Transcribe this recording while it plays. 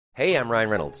Hey, I'm Ryan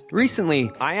Reynolds.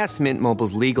 Recently, I asked Mint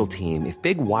Mobile's legal team if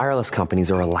big wireless companies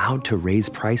are allowed to raise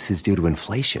prices due to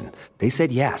inflation. They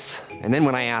said yes. And then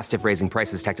when I asked if raising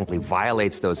prices technically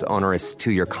violates those onerous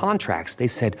 2-year contracts, they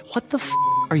said, "What the f***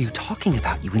 are you talking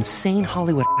about, you insane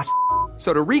Hollywood ass?"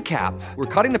 So to recap, we're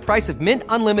cutting the price of Mint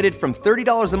Unlimited from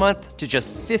 $30 a month to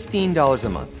just $15 a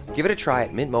month. Give it a try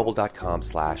at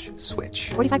mintmobile.com/switch.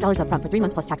 $45 up front for 3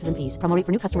 months plus taxes and fees. Promo rate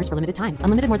for new customers for limited time.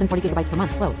 Unlimited more than 40 gigabytes per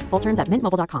month. Slows full terms at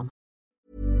mintmobile.com.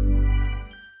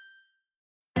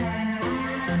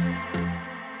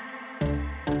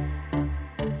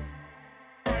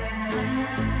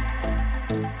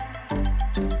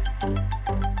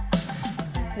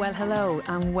 Well, hello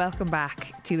and welcome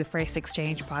back to the First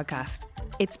Exchange podcast.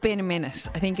 It's been a minute.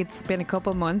 I think it's been a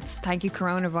couple months. Thank you,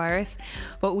 coronavirus.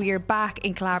 But we are back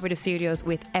in Collaborative Studios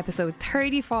with episode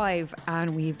 35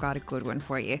 and we've got a good one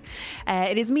for you.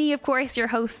 It is me, of course, your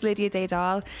host, Lydia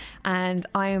Daydal, and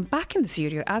I am back in the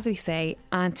studio, as we say.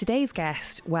 And today's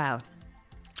guest, well,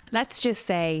 let's just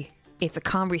say it's a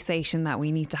conversation that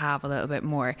we need to have a little bit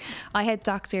more. I had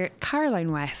Dr.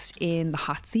 Caroline West in the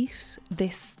hot seat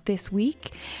this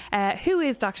week. Who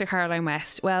is Dr. Caroline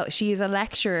West? Well, she is a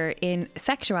lecturer in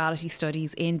sexuality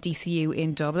studies in DCU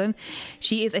in Dublin.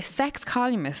 She is a sex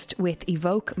columnist with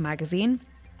Evoke magazine.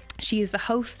 She is the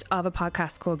host of a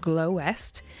podcast called Glow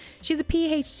West. She's a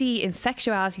PhD in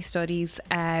sexuality studies,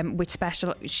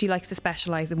 she likes to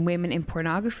specialise in women in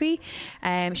pornography.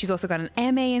 She's also got an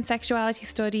MA in sexuality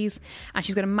studies, and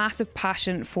she's got a massive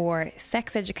passion for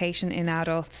sex education in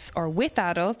adults or with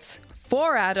adults,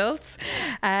 for adults.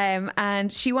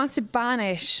 And she wants to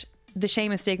banish the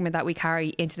shame and stigma that we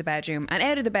carry into the bedroom and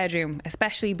out of the bedroom,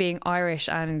 especially being Irish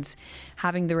and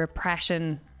having the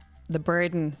repression, the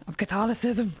burden of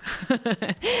Catholicism.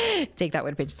 Take that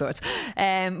with a pinch of salt.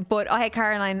 But I had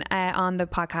Caroline on the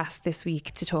podcast this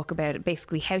week to talk about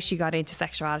basically how she got into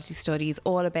sexuality studies,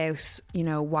 all about, you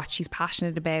know, what she's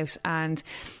passionate about, and,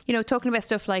 you know, talking about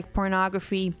stuff like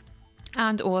pornography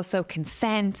and also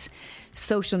consent,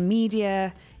 social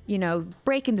media, you know,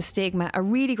 breaking the stigma. A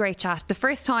really great chat. The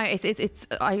first time,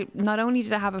 I not only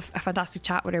did I have a fantastic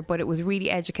chat with her, but it was really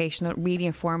educational, really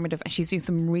informative, and she's doing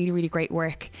some really, really great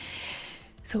work.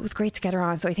 So it was great to get her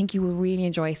on. So I think you will really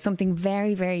enjoy something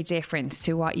very, very different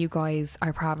to what you guys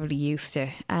are probably used to.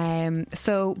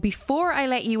 So before I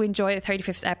let you enjoy the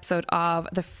 35th episode of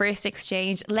The First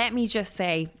Exchange, let me just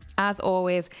say, as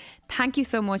always, thank you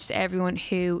so much to everyone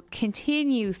who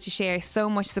continues to share so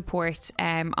much support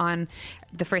on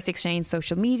the First Exchange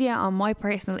social media, on my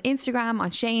personal Instagram,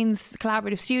 on Shane's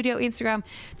Collaborative Studio Instagram.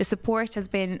 The support has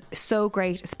been so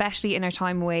great, especially in our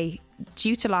time away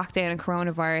due to lockdown and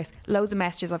coronavirus. Loads of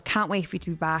messages of can't wait for you to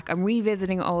be back. I'm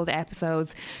revisiting old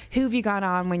episodes. Who have you got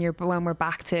on when we're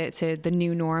back to the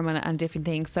new normal and different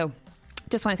things? So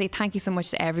just want to say thank you so much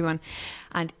to everyone.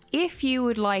 And if you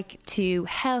would like to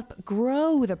help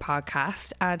grow the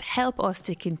podcast and help us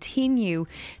to continue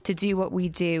to do what we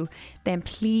do, then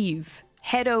please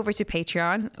head over to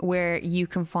Patreon, where you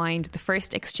can find The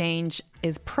First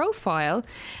Exchange's profile.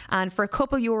 And for a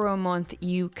couple euro a month,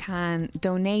 you can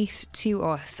donate to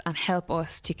us and help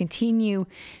us to continue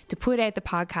to put out the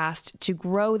podcast, to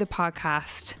grow the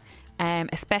podcast.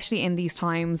 Especially in these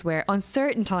times, where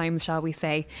uncertain times, shall we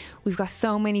say. We've got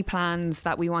so many plans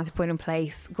that we want to put in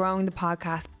place, growing the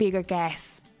podcast, bigger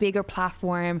guests, bigger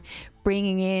platform,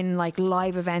 bringing in like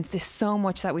live events. There's so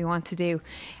much that we want to do,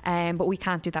 but we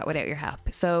can't do that without your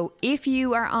help. So if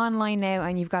you are online now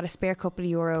and you've got a spare couple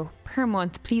of euro per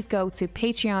month, please go to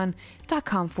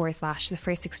patreon.com/The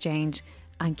First Exchange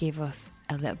and give us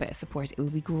a little bit of support. It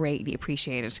would be greatly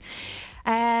appreciated.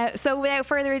 So without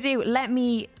further ado, let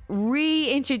me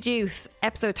reintroduce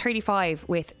episode 35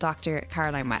 with Dr.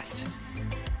 Caroline West.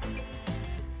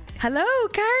 Hello,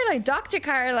 Caroline. Dr.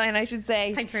 Caroline, I should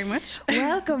say. Thank you very much.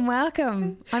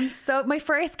 Welcome. I'm my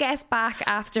first guest back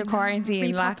after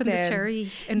quarantine lockdown. The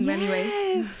cherry in many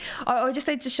ways. I just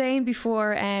said to Shane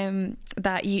before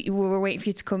that we were waiting for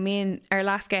you to come in. Our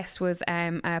last guest was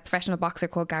a professional boxer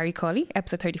called Gary Colley,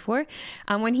 episode 34.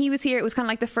 And when he was here, it was kind of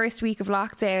like the first week of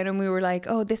lockdown, and we were like,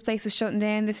 oh, this place is shutting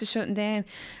down, this is shutting down.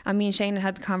 And me and Shane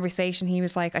had the conversation. He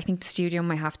was like, I think the studio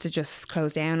might have to just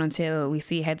close down until we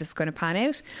see how this is going to pan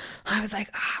out. I was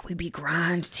like, we'd be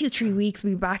grand. 2-3 weeks,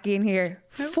 we'll be back in here.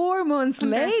 4 months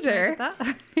later.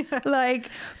 Like,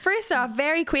 first off,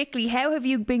 very quickly, how have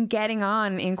you been getting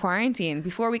on in quarantine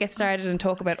before we get started and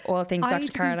talk about all things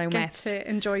Dr. Caroline West? I didn't get to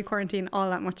enjoy quarantine all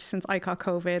that much since I caught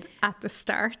COVID at the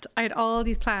start. I had all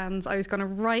these plans. I was going to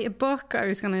write a book. I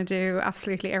was going to do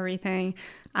absolutely everything.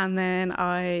 And then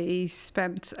I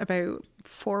spent about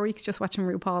 4 weeks just watching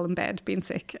RuPaul in bed, being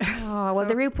sick. Oh, well,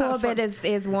 So, the RuPaul fun. bit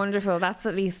is wonderful. That's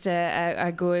at least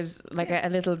a good, like a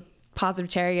little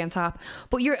positive cherry on top.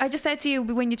 But I just said to you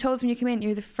when you told us when you came in,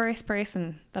 you're the first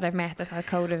person that I've met that had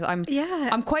COVID.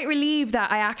 I'm quite relieved that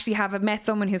I actually have met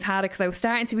someone who's had it, because I was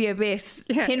starting to be a bit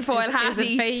tinfoil hatty. Is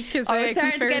it fake? Is I it was a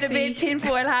starting to get a bit conspiracy?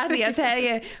 tinfoil hatty, I'll tell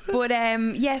you. But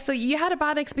yeah, so you had a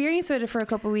bad experience with it for a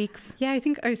couple of weeks. Yeah, I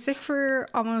think I was sick for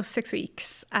almost 6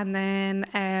 weeks, and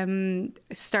then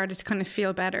started to kind of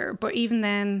feel better. But even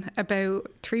then, about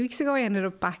 3 weeks ago, I ended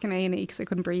up back in A&E because I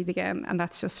couldn't breathe again, and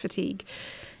that's just fatigue.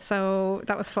 So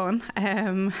that was fun.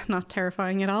 Not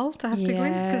terrifying at all to have to go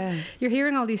in, because you're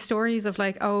hearing all these stories of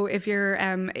like, oh, if you're,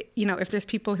 if there's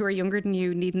people who are younger than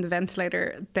you needing the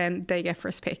ventilator, then they get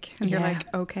first pick, and you're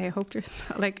like, okay, I hope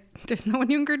there's no one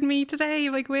younger than me today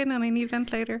if I go in and I need a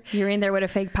ventilator. You're in there with a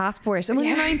fake passport. I'm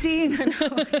only 19.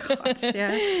 Oh God,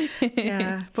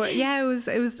 yeah. But yeah,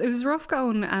 it was rough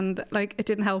going, and like it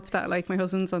didn't help that like my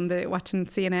husband's on watching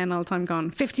CNN all the time,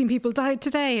 going 15 people died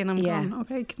today, and I'm going,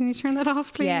 okay, can you turn that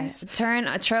off, please? Yeah,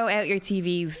 throw out your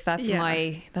TVs.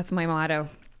 That's my motto.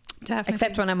 Definitely.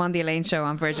 Except when I'm on the Elaine Show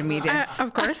on Virgin Media.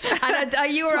 Of course.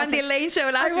 And you were on the Elaine Show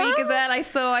last week as well. I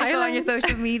saw on your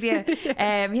social media.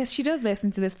 Yes, she does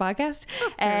listen to this podcast.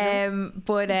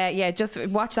 But just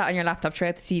watch that on your laptop,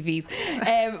 throughout the TVs.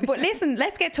 But listen,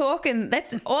 let's get talking.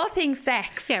 All things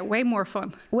sex. Yeah, way more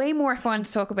fun. Way more fun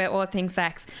to talk about all things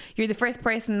sex. You're the first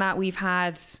person that we've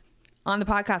had on the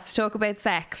podcast to talk about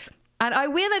sex. And I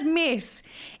will admit,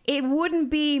 it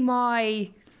wouldn't be my,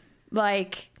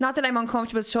 not that I'm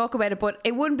uncomfortable to talk about it, but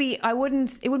it wouldn't be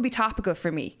topical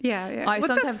for me. Yeah. I But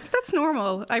sometimes that's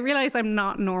normal. I realise I'm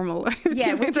not normal.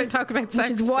 which I talk about sex,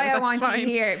 which is why so I want that's you fine.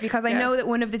 here, because I know that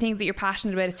one of the things that you're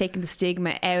passionate about is taking the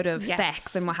stigma out of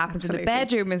sex and what happens in the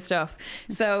bedroom and stuff.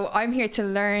 So I'm here to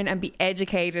learn and be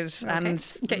educated. Okay.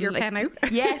 And Get your pen out.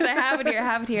 Yes, I have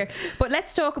it here. But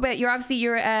let's talk about, you're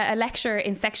a lecturer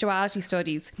in sexuality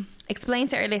studies. Explain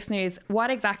to our listeners what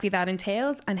exactly that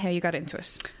entails and how you got into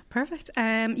it. Perfect.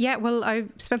 Well, I've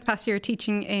spent the past year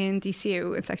teaching in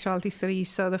DCU in sexuality studies.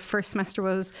 So the first semester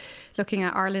was looking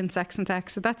at Ireland sex and tech.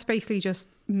 So that's basically just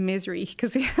misery,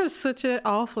 because we have such an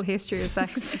awful history of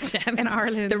sex in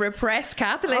Ireland. The repressed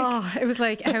Catholic. Oh, it was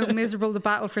like how miserable the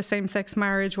battle for same-sex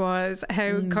marriage was,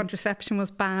 how contraception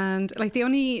was banned. Like the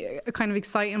only kind of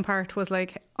exciting part was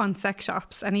like on sex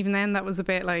shops. And even then that was a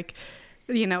bit like,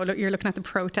 you're looking at the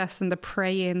protests and the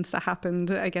pray-ins that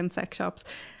happened against sex shops.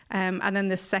 And then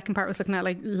the second part was looking at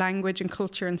like language and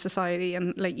culture and society,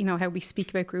 and like, how we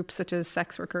speak about groups such as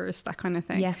sex workers, that kind of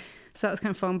thing. Yeah. So that was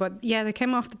kind of fun. But yeah, they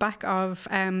came off the back of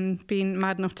being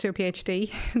mad enough to do a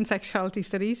PhD in sexuality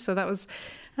studies. So that was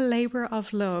a labour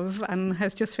of love, and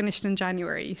has just finished in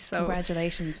January. So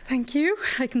congratulations. Thank you.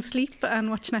 I can sleep and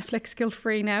watch Netflix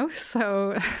guilt-free now.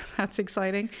 So that's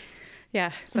exciting.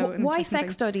 Yeah. So why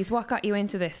sex studies? What got you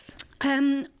into this?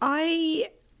 I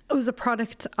was a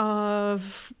product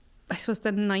of, I suppose,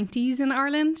 the 90s in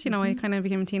Ireland. I kind of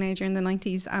became a teenager in the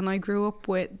 90s, and I grew up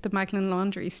with the Magdalen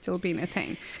Laundry still being a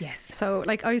thing. Yes. So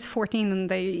like I was 14 and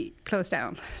they closed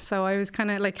down. So I was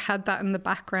kind of like had that in the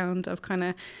background of kind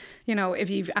of, if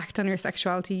you act on your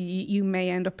sexuality, you may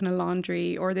end up in a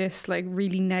laundry, or this like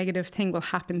really negative thing will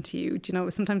happen to you.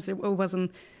 Sometimes it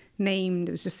wasn't named.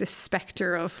 It was just this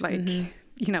spectre of like,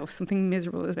 something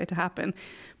miserable is about to happen.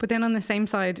 But then on the same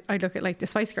side, I look at like the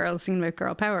Spice Girls singing about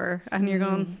girl power, and you're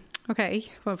going, okay,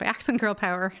 well, if I act on girl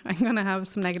power, I'm going to have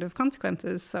some negative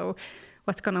consequences. So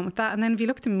what's going on with that? And then if you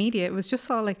look at the media, it was just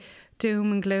all like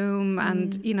doom and gloom,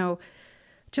 and,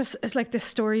 just it's like the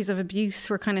stories of abuse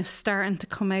were kind of starting to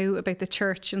come out about the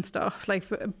church and stuff, like,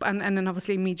 and then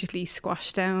obviously immediately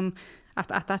squashed down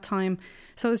at that time.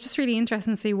 So it was just really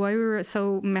interesting to see why we were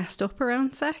so messed up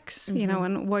around sex,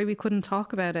 and why we couldn't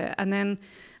talk about it. And then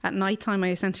at night time,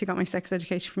 I essentially got my sex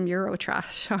education from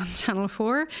Eurotrash on Channel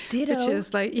 4. Ditto. Which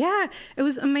is like, yeah, it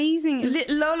was amazing.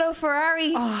 Lolo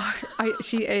Ferrari. Oh,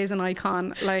 she is an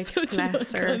icon. Like,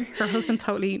 bless her. Her husband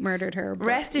totally murdered her.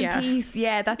 Rest in peace.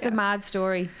 Yeah, that's a mad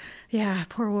story. Yeah,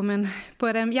 poor woman.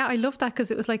 But I loved that because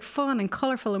it was like fun and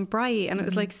colourful and bright, and it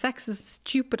was like sex is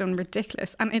stupid and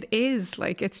ridiculous, and it is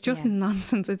like, it's just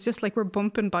nonsense. It's just like we're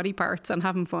bumping body parts and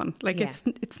having fun. Like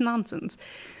it's nonsense,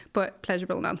 but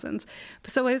pleasurable nonsense.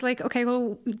 So I was like, okay,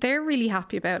 well, they're really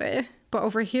happy about it, but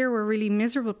over here we're really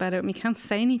miserable about it, and we can't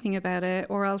say anything about it,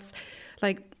 or else,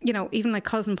 like, even like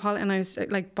Cosmopolitan, I was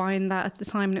like buying that at the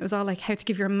time, and it was all like how to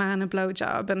give your man a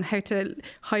blowjob and how to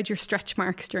hide your stretch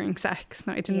marks during sex.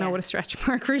 Now, I didn't know what a stretch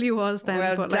mark really was then.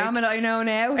 Well, but damn it, I know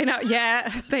now. I know,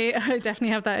 yeah, I definitely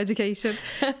have that education.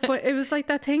 But it was like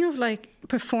that thing of like,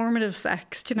 performative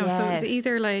sex, you know. So it was Yes.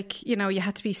 either like, you know, you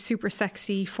had to be super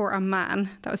sexy for a man.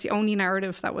 That was the only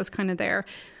narrative that was kind of there.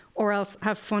 Or else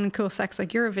have fun, cool sex like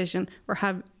Eurovision, or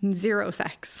have zero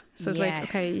sex. So it's like, Yes.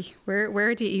 okay,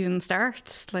 where do you even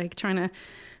start? Like trying to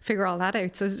figure all that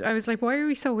out. So I was like, why are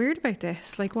we so weird about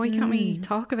this? Like, why can't we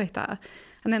talk about that?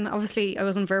 And then obviously I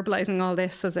wasn't verbalizing all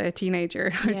this as a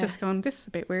teenager. I was Yeah. just going, this is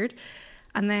a bit weird.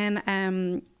 And then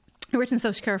I worked in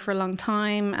social care for a long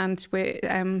time, and with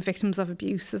victims of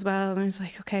abuse as well. And I was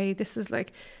like, okay, this is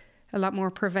like a lot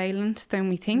more prevalent than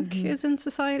we think is in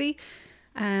society.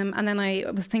 And then I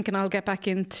was thinking I'll get back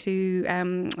into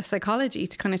psychology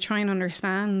to kind of try and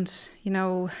understand, you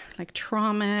know, like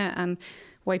trauma and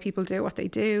why people do what they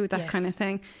do, that Yes. kind of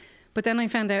thing. But then I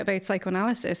found out about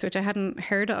psychoanalysis, which I hadn't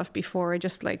heard of before,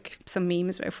 just like some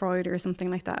memes about Freud or something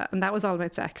like that. And that was all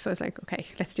about sex. So I was like, okay,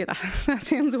 let's do that. That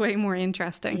sounds way more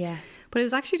interesting. Yeah. But it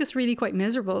was actually just really quite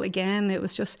miserable. Again, it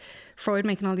was just Freud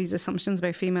making all these assumptions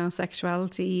about female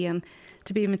sexuality, and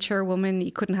to be a mature woman,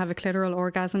 you couldn't have a clitoral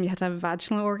orgasm, you had to have a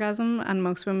vaginal orgasm. And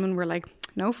most women were like,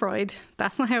 no, Freud,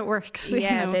 that's not how it works. Yeah,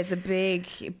 you know? there's a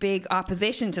big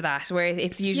opposition to that, where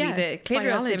it's usually Yeah, the clitoral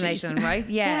biology. stimulation, right?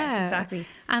 Yeah, exactly.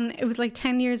 And it was like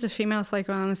 10 years of female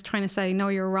psychoanalysts trying to say, no,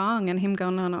 you're wrong. And him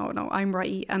going, no, I'm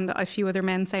right. And a few other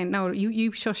men saying, no,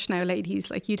 you shush now,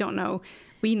 ladies. Like, you don't know.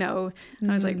 We know.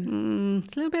 And I was like, it's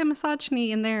a little bit of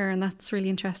misogyny in there. And that's really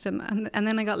interesting. And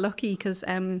then I got lucky because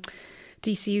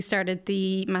DCU started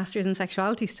the Masters in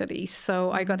Sexuality Studies.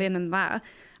 So I got in that.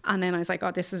 And then I was like,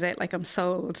 oh, this is it. Like, I'm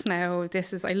sold now.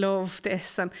 I love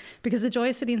this. And because the joy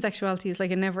of studying sexuality is like,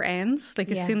 it never ends.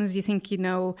 Like, as soon as you think you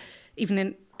know, even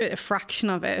in a fraction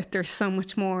of it, there's so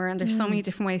much more. And there's so many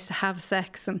different ways to have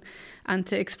sex and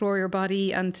to explore your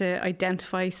body and to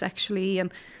identify sexually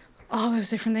and all those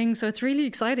different things. So it's really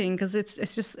exciting because it's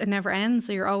just, it never ends.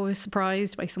 So you're always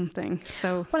surprised by something.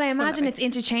 So Well, I it's fun imagine that it's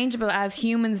interchangeable as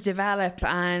humans develop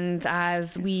and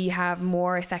as we have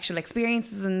more sexual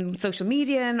experiences and social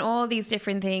media and all these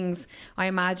different things. I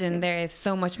imagine there is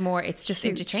so much more. It's just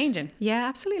Huge. interchanging. Yeah,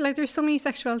 absolutely. Like, there's so many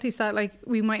sexualities that like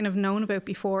we mightn't have known about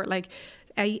before, like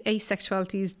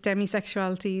asexualities,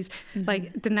 demisexualities.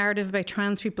 Like, the narrative about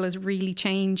trans people has really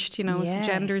changed, you know. So Yes.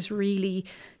 gender's really,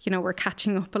 you know, we're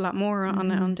catching up a lot more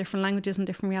on different languages and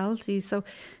different realities. So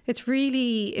it's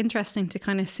really interesting to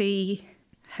kind of see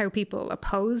how people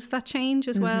oppose that change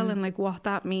as well, and like what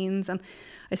that means. And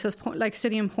I suppose like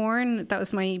studying porn, that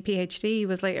was my PhD,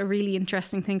 was like a really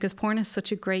interesting thing, because porn is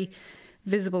such a great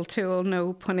visible tool,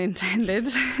 no pun intended.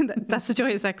 That's the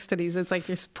joy of sex studies. It's like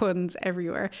there's puns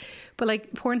everywhere. But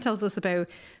like, porn tells us about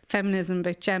feminism,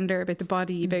 about gender, about the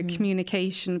body, about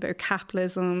communication, about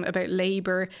capitalism, about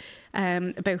labour,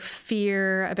 about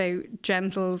fear, about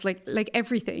genitals, like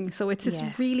everything. So it's just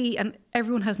Yes. really, and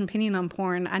everyone has an opinion on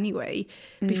porn anyway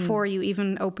before you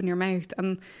even open your mouth.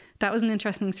 And that was an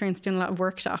interesting experience doing a lot of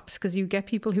workshops, because you get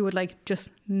people who would like just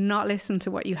not listen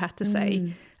to what you had to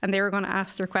say, and they were going to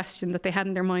ask their question that they had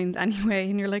in their mind anyway.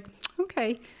 And you're like,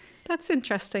 okay, that's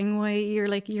interesting. Why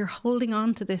you're holding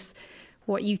on to this,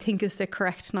 what you think is the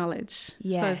correct knowledge.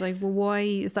 So I was like, Yes. well,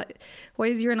 why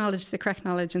is your knowledge the correct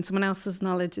knowledge and someone else's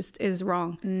knowledge is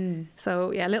wrong?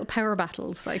 So yeah, little power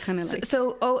battles I kind of like.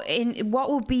 So,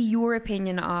 what would be your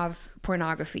opinion of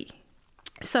pornography?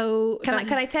 So Can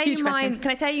I tell you huge mine? question.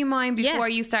 Can I tell you mine before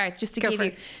Yeah. you start, just to Go give for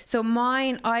you? it. So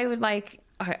mine, I would like.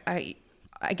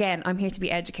 Again, I'm here to be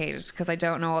educated because I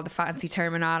don't know all the fancy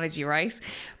terminology, right?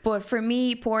 But for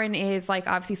me, porn is like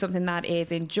obviously something that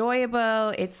is enjoyable.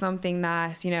 It's something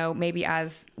that, you know, maybe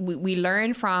as we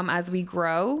learn from as we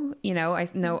grow. You know, I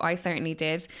know I certainly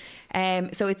did.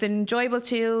 So it's an enjoyable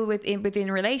tool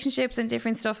within relationships and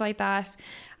different stuff like that.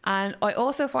 And I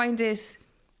also find it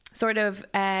sort of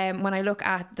when I look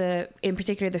at in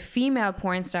particular the female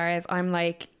porn stars, I'm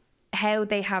like, how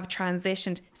they have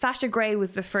transitioned. Sasha Grey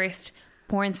was the first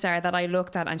porn star that I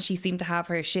looked at, and she seemed to have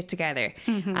her shit together.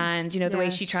 And you know, the way Yeah,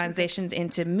 she transitioned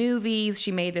into movies,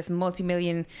 she made this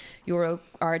multi-million euro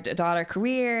or dollar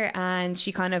career, and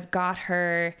she kind of got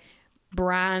her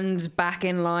brand back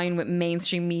in line with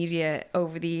mainstream media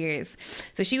over the years.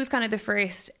 So she was kind of the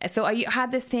first. So I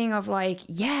had this thing of like,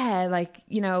 yeah, like,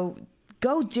 you know,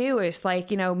 go do it,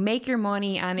 like, you know, make your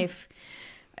money. And if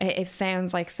it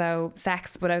sounds like so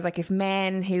sex, but I was like, if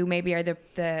men who maybe are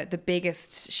the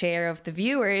biggest share of the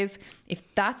viewers, if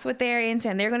that's what they're into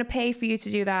and they're going to pay for you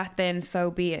to do that, then so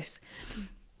be it.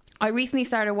 I recently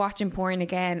started watching porn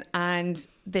again, and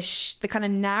the kind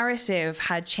of narrative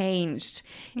had changed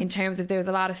in terms of there was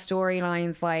a lot of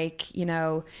storylines like, you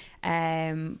know,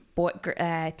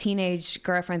 teenage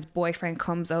girlfriend's boyfriend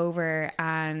comes over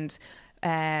and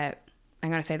I'm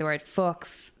going to say the word,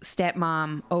 fucks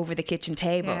stepmom over the kitchen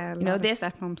table. Yeah, you know, this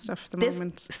stepmom stuff at the this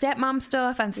moment. Stepmom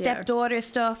stuff and stepdaughter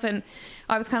stuff. And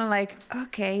I was kind of like,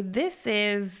 okay, this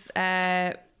is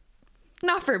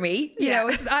not for me. You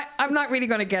know, I'm not really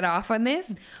going to get off on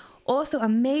this. Also, a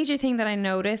major thing that I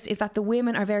noticed is that the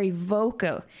women are very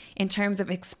vocal in terms of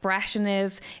expression.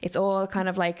 It's all kind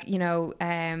of like, you know,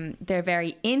 they're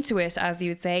very into it, as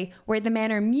you would say, where the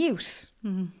men are mute.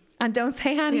 Mm-hmm. And don't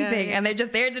say anything, and they're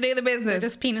just there to do the business. They're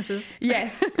just penises.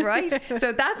 Yes, right?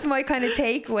 So that's my kind of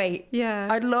takeaway. Yeah.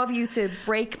 I'd love you to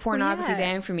break pornography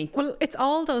down for me. Well, it's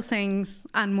all those things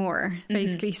and more,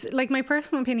 basically. So, like, my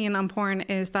personal opinion on porn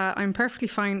is that I'm perfectly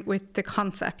fine with the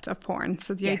concept of porn.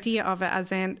 So the idea of it,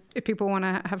 as in, if people want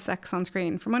to have sex on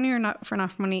screen for money or not for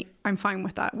money, I'm fine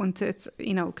with that. Once it's,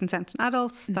 you know, consenting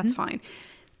adults, that's fine.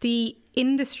 The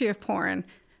industry of porn,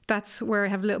 that's where I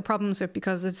have little problems with,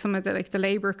 because it's some of the, like, the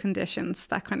labour conditions,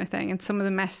 that kind of thing, and some of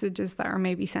the messages that are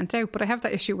maybe sent out. But I have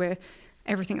that issue with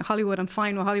everything at Hollywood. I'm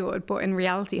fine with Hollywood, but in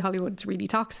reality, Hollywood's really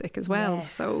toxic as well.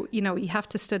 Yes. So, you know, you have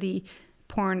to study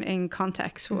porn in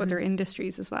context with other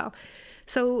industries as well.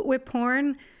 So with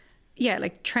porn, yeah,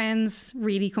 like, trends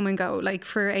really come and go. Like,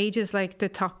 for ages, like, the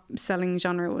top selling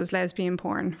genre was lesbian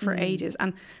porn for ages,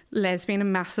 and lesbian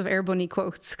in massive Air Bunny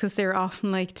quotes, because they're often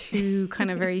like two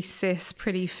kind of very cis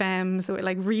pretty femmes with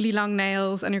like really long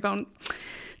nails, and you're going,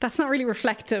 that's not really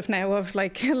reflective now of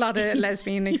like a lot of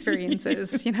lesbian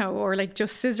experiences, you know, or like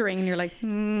just scissoring, and you're like,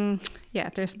 yeah,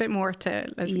 there's a bit more to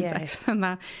lesbian sex than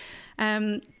that.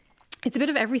 It's a bit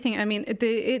of everything. I mean,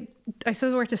 I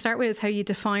suppose where to start with is how you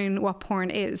define what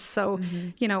porn is. So,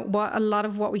 you know, a lot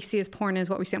of what we see as porn is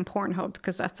what we see on Pornhub,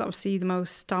 because that's obviously the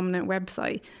most dominant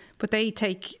website. But they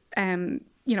take, you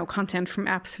know, content from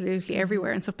absolutely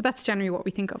everywhere and stuff. But that's generally what we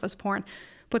think of as porn.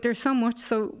 But there's so much,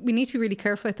 so we need to be really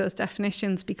careful with those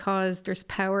definitions, because there's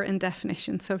power in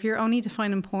definition. So if you're only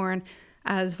defining porn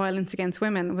as violence against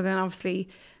women, well, then obviously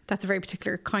that's a very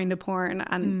particular kind of porn,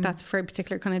 and that's a very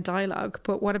particular kind of dialogue.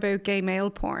 But what about gay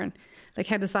male porn? Like,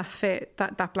 how does that fit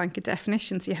that blanket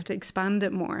definition? So you have to expand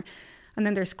it more. And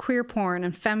then there's queer porn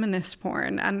and feminist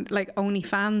porn, and like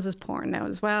OnlyFans is porn now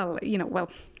as well, you know, well,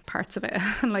 parts of it,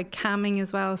 and like camming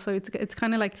as well. So it's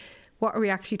kind of like, what are we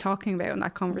actually talking about in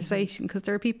that conversation? Because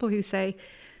there are people who say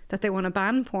that they want to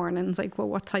ban porn, and it's like, well,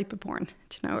 what type of porn?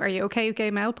 Do you know, are you okay with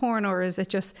gay male porn, or is it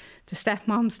just the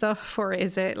stepmom stuff, or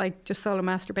is it like just solo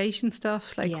masturbation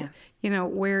stuff? Like, you know,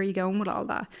 where are you going with all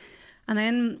that? And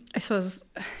then I suppose,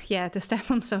 yeah, the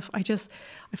stepmom stuff, I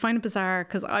find it bizarre,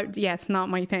 because it's not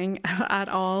my thing at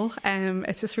all.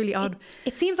 It's just really odd.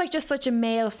 It seems like just such a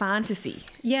male fantasy.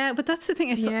 Yeah, but that's the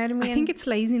thing. Do you know what I mean? I think it's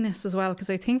laziness as well, because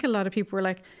I think a lot of people were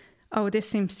like, oh, this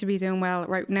seems to be doing well.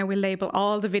 Right, now we'll label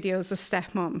all the videos as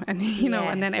stepmom, and you know,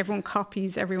 and then everyone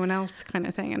copies everyone else, kind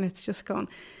of thing. And it's just gone,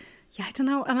 yeah, I don't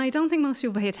know. And I don't think most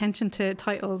people pay attention to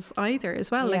titles either as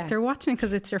well. Like, they're watching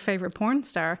because it's their favourite porn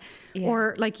star.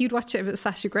 Or like, you'd watch it if it was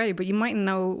Sasha Grey, but you mightn't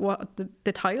know what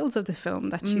the titles of the film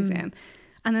that she's in.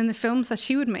 And then the films that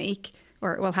she would make,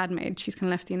 or well, had made, she's kind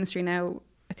of left the industry now.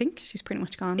 I think she's pretty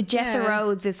much gone. Jessa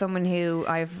Rhodes is someone who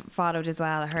I've followed as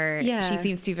well. She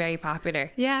seems to be very popular.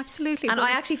 Yeah, absolutely. And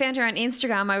I actually found her on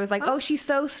Instagram. I was like, oh, she's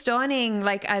so stunning.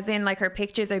 Like, as in, like, her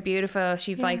pictures are beautiful.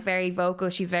 She's like very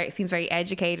vocal. Seems very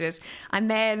educated.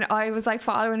 And then I was like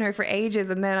following her for ages,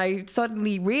 and then I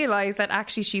suddenly realised that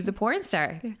actually she's a porn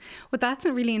star. Yeah. Well, that's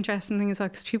a really interesting thing as well,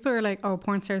 because people are like, oh,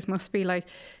 porn stars must be like,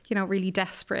 you know, really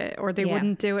desperate, or they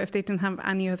wouldn't do it if they didn't have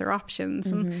any other options.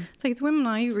 And it's like, the women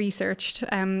I researched,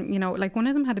 you know, like, one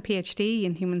of them had a PhD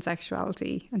in human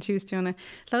sexuality, and she was doing it.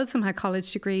 Loads of them had college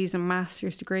degrees and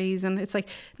master's degrees, and it's like,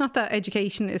 not that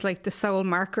education is like the sole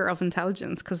marker of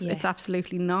intelligence, because it's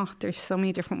absolutely not. There's so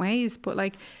many different ways, but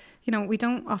like, you know, we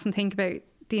don't often think about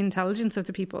the intelligence of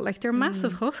the people. Like, they're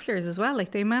massive hustlers as well.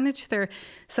 Like, they manage their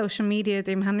social media,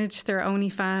 they manage their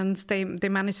OnlyFans, they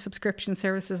manage subscription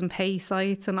services and pay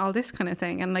sites and all this kind of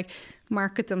thing, and like,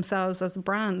 market themselves as a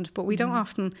brand. But we don't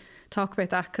often talk about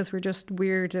that, because we're just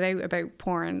weirded out about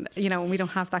porn, you know, and we don't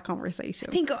have that conversation.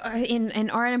 I think in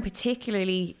Ireland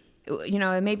particularly, you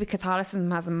know, maybe Catholicism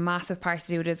has a massive part to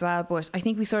do with it as well, but I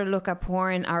think we sort of look at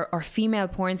porn, or female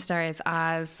porn stars,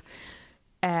 as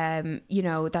you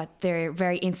know, that they're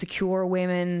very insecure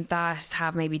women that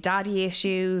have maybe daddy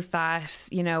issues, that,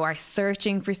 you know, are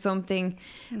searching for something.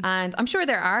 And I'm sure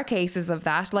there are cases of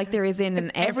that, like there is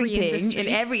in everything, in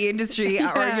every industry,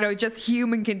 or, you know, just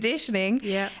human conditioning.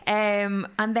 And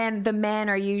then the men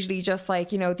are usually just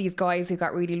like, you know, these guys who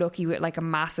got really lucky with like a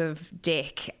massive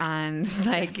dick, and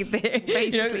like,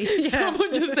 basically, you know,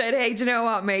 someone just said, hey, do you know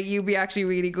what, mate, you'd be actually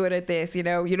really good at this, you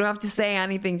know, you don't have to say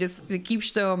anything, just keep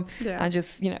stum and just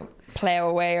his, you know, plow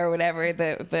away or whatever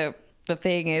the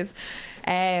thing is.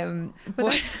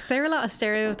 But there are a lot of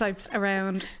stereotypes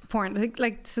around porn.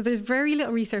 Like, so there's very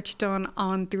little research done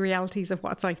on the realities of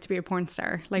what it's like to be a porn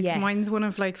star. Like, mine's one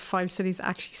of like 5 studies that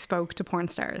actually spoke to porn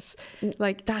stars,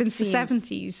 like since the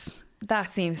 70s.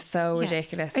 That seems so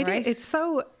ridiculous, right? It's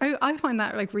so, I find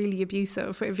that like really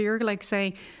abusive. If you're like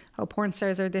saying, oh, porn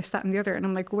stars are this, that and the other, and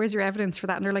I'm like, where's your evidence for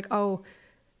that? And they're like, oh,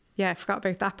 yeah, I forgot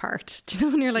about that part. Do you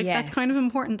know? And you're like, that's kind of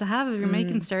important to have if you're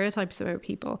making stereotypes about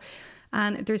people.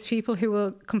 And there's people who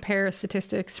will compare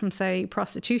statistics from, say,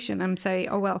 prostitution and say,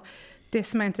 oh, well,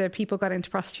 this amount of people got into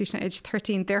prostitution at age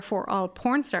 13, therefore all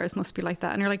porn stars must be like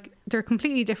that. And you're like, they're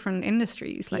completely different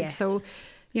industries. Like, so,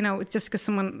 you know, just because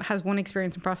someone has one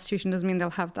experience in prostitution doesn't mean they'll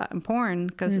have that in porn,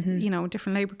 because, you know,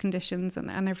 different labour conditions and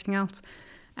everything else.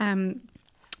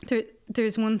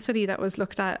 There's one study that was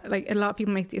looked at, like a lot of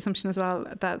people make the assumption as well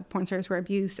that porn stars were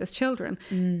abused as children.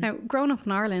 Now, growing up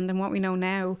in Ireland and what we know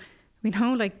now, we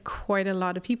know like quite a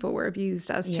lot of people were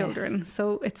abused as children.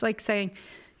 So it's like saying,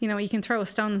 you know, you can throw a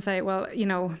stone and say, well, you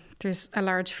know, there's a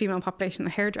large female population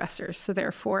of hairdressers, so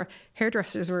therefore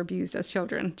hairdressers were abused as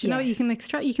children. Do you know, you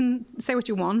can say what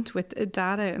you want with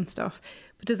data and stuff,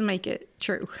 but it doesn't make it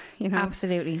true, you know.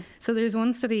 Absolutely. So there's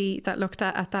one study that looked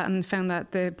at that and found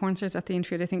that the porn stars that they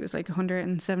interviewed, I think it was like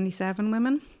 177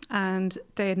 women, and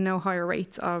they had no higher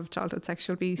rates of childhood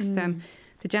sexual abuse than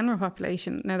the general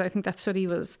population. Now, I think that study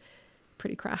was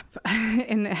pretty crap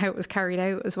in how it was carried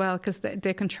out as well, because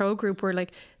the control group were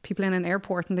like people in an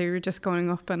airport, and they were just going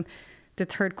up, and the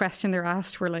third question they're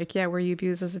asked were like, yeah, were you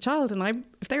abused as a child? And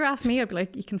if they were asked me, I'd be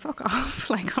like, you can fuck off.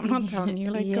 Like, I'm not telling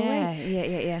you, like, go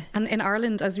away. Yeah. And in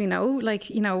Ireland, as we know, like,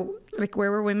 you know, like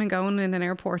where were women going in an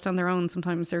airport on their own?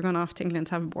 Sometimes they're going off to England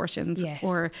to have abortions.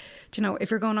 Or, do you know,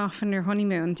 if you're going off on your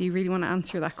honeymoon, do you really want to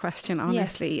answer that question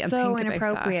honestly? Yes, and so think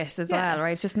inappropriate as well,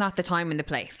 right? It's just not the time and the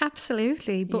place.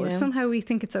 Absolutely. But somehow we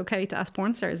think it's okay to ask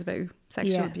porn stars about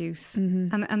sexual abuse.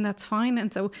 And that's fine.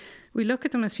 And so we look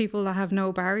at them as people that have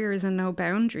no barriers and no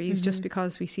boundaries just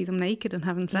because we see them naked and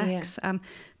having sex. And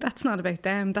that's not about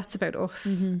them. That's about us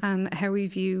and how we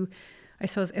view, I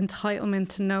suppose, entitlement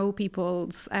to know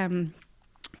people's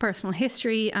personal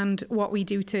history and what we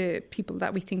do to people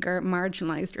that we think are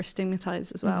marginalised or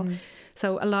stigmatised as well.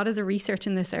 So a lot of the research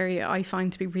in this area I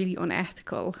find to be really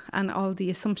unethical, and all the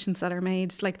assumptions that are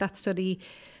made, like that study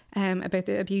about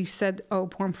the abuse said, oh,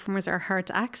 porn performers are a hard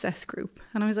to access group.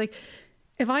 And I was like,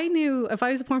 if I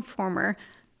was a porn performer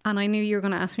and I knew you were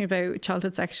going to ask me about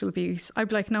childhood sexual abuse, I'd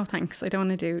be like, no thanks, I don't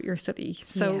want to do your study.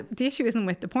 So the issue isn't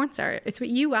with the porn star, it's with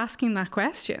you asking that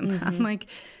question. And like,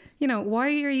 you know, why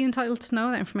are you entitled to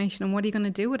know that information, and what are you going to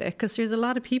do with it? Because there's a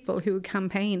lot of people who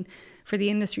campaign for the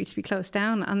industry to be closed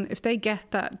down, and if they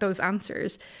get those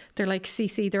answers, they're like,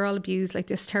 see, they're all abused, like,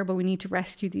 this is terrible, we need to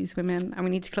rescue these women and we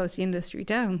need to close the industry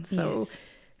down. So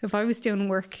if I was doing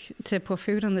work to put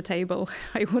food on the table,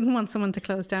 I wouldn't want someone to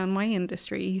close down my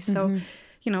industry. So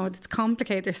you know, it's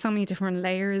complicated, there's so many different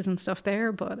layers and stuff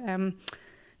there, but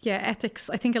ethics,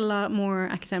 I think a lot more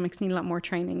academics need a lot more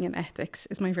training in ethics,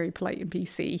 is my very polite and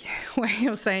PC way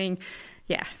of saying,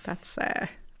 that's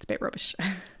it's a bit rubbish.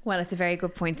 Well, it's a very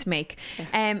good point to make.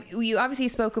 You obviously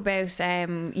spoke about,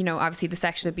 you know, obviously the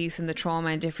sexual abuse and the trauma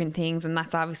and different things, and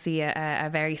that's obviously a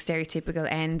very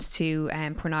stereotypical end to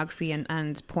pornography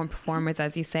and porn performers,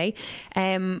 as you say.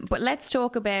 But let's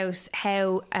talk about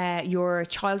how your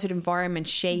childhood environment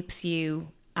shapes you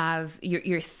as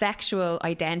your sexual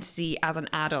identity as an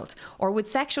adult. Or with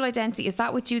sexual identity, is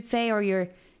that what you'd say? Or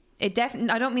I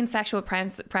don't mean sexual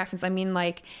preference, I mean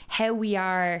like how we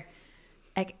are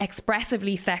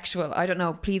expressively sexual. I don't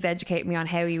know, please educate me on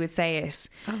how you would say it.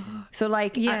 So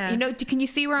like, you know, can you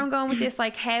see where I'm going with this?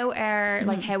 Like how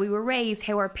we were raised,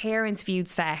 how our parents viewed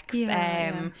sex.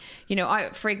 You know,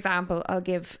 for example, I'll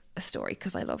give a story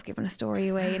because I love giving a story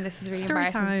away, and this is really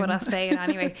embarrassing, but I'll say it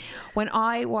anyway. When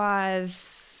I was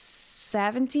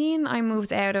 17, I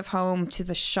moved out of home, to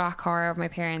the shock horror of my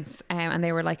parents, and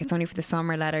they were like, it's only for the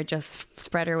summer, let her just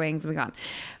spread her wings and be gone.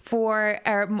 For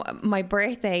my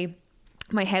birthday,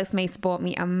 my housemates bought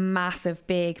me a massive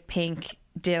big pink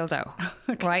dildo,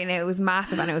 right? And it was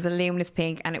massive, and it was a luminous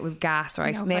pink, and it was gas,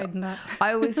 right? Now,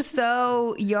 I was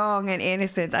so young and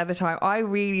innocent at the time. I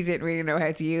really didn't really know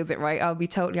how to use it, right? I'll be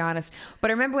totally honest. But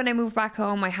I remember when I moved back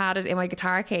home, I had it in my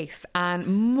guitar case, and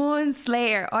months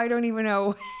later, I don't even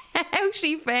know how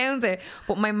she found it,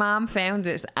 but my mom found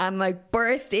it and like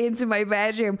burst into my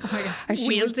bedroom. And she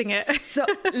wielding it, so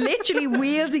literally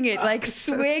wielding it, like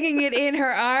swinging it in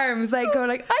her arms, like going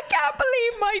like, I can't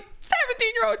believe my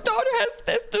 17-year-old daughter has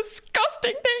this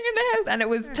disgusting thing in the house. And it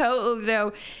was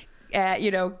total,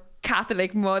 you know,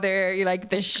 Catholic mother, you're like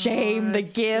the shame, the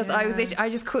guilt. yeah. I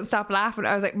just couldn't stop laughing.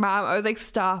 I was like, Mom, I was like,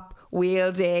 stop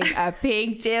wielding a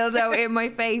pink dildo in my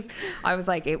face. I was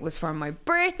like, it was for my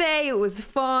birthday, it was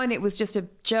fun, it was just a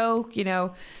joke, you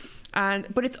know.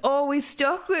 But it's always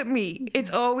stuck with me.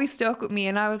 It's always stuck with me.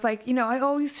 And I was like, you know, I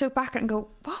always took back and go,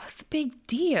 what was the big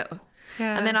deal?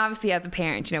 Yeah. And then obviously as a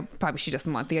parent, you know, probably she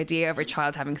doesn't want the idea of her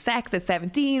child having sex at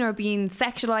 17 or being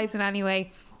sexualized in any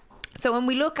way. So when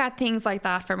we look at things like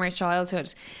that from our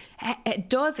childhood,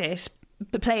 does it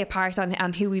play a part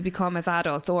on who we become as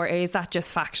adults, or is that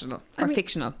just fictional?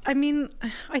 I mean,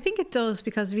 I think it does,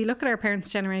 because if you look at our parents'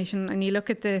 generation and you look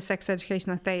at the sex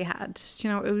education that they had, you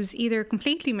know, it was either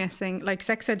completely missing, like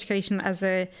sex education as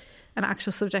an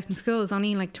actual subject in school is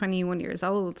only like 21 years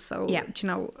old. So, yeah, you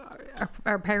know,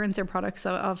 our parents are products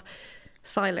of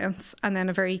silence and then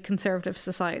a very conservative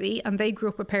society, and they grew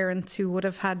up with parents who would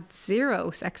have had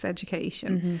zero sex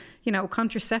education. You know,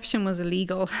 contraception was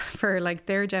illegal for like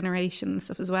their generation and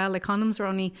stuff as well. Like condoms were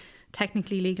only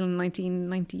technically legal in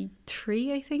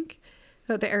 1993, I think,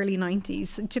 the early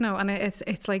 90s, you know. And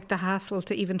it's like the hassle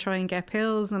to even try and get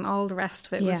pills and all the rest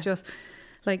of it was just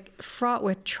like fraught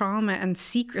with trauma and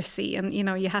secrecy. And you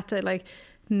know, you had to like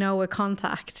know a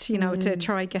contact, you know, to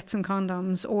try get some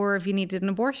condoms, or if you needed an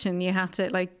abortion, you had to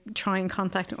like try and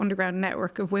contact an underground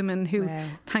network of women who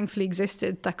thankfully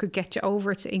existed that could get you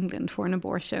over to England for an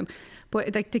abortion.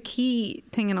 But like the key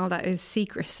thing in all that is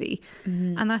secrecy,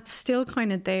 and that's still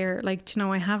kind of there. Like, you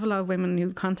know, I have a lot of women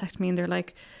who contact me and they're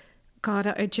like, God,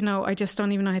 you know, I just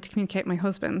don't even know how to communicate with my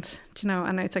husband, you know.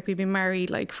 And it's like we've been married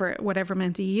like for whatever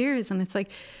amount of years, and it's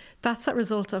like that's a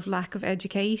result of lack of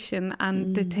education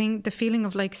and the feeling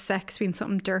of like sex being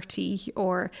something dirty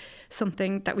or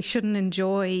something that we shouldn't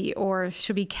enjoy or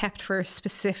should be kept for a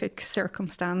specific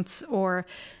circumstance, or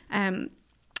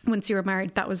once you were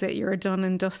married, that was it, you were done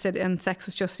and dusted, and sex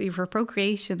was just either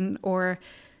procreation or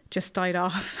just died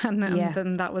off, and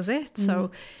then that was it. So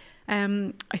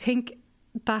I think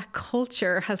that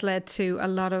culture has led to a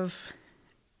lot of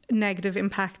negative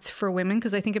impacts for women,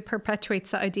 because I think it perpetuates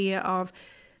the idea of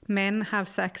men have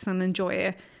sex and enjoy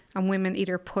it, and women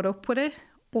either put up with it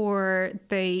or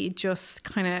they just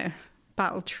kind of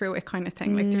battle through it, kind of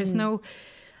thing. Like there's no,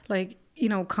 like, you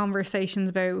know,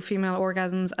 conversations about female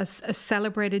orgasms as a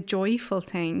celebrated, joyful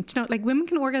thing. You know, like women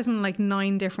can orgasm in like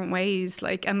 9 different ways,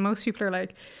 like, and most people are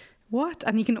like, what?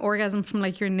 And you can orgasm from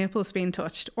like your nipples being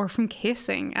touched or from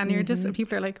kissing, and you're just,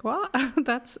 people are like, what?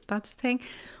 that's a thing.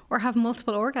 Or have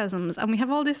multiple orgasms, and we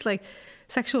have all this like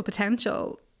sexual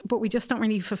potential, but we just don't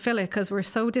really fulfill it because we're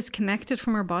so disconnected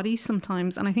from our bodies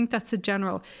sometimes. And I think that's a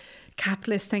general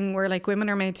capitalist thing where like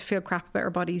women are made to feel crap about our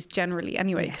bodies generally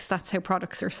anyway, because that's how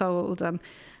products are sold.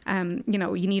 And you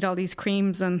know, you need all these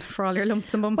creams and for all your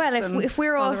lumps and bumps. Well, if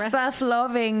we're all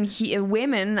self-loving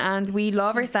women and we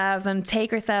love ourselves and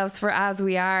take ourselves for as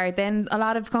we are, then a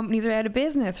lot of companies are out of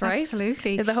business, right?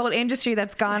 Absolutely. There's a whole industry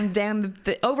that's gone down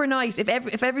the overnight.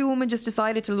 If every woman just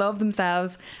decided to love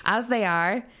themselves as they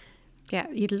are, yeah,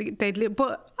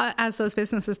 but as those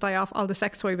businesses die off, all the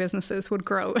sex toy businesses would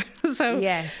grow. So,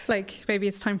 yes, like maybe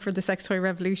it's time for the sex toy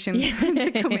revolution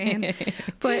to come in.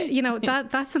 But you know,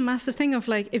 that's a massive thing of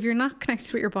like, if you're not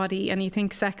connected with your body and you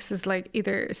think sex is like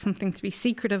either something to be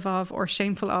secretive of or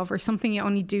shameful of, or something you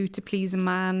only do to please a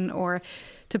man or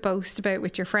to boast about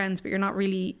with your friends, but you're not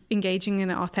really engaging in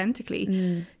it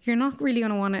authentically, you're not really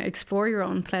going to want to explore your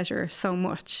own pleasure so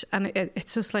much. And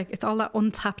it's just like, it's all that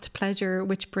untapped pleasure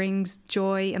which brings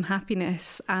joy and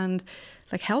happiness and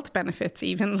like health benefits.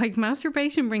 Even like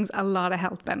masturbation brings a lot of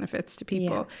health benefits to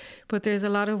people, but there's a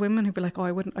lot of women who be like, oh,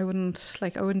 I wouldn't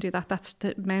do that, that's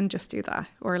men just do that,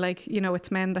 or like, you know,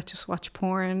 it's men that just watch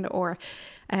porn, or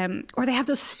they have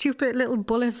those stupid little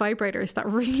bullet vibrators that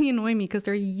really annoy me because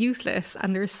they're useless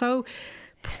and they're so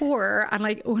poor. And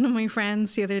like one of my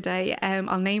friends the other day,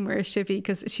 I'll name her Shivy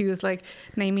because she was like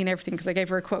naming everything because I gave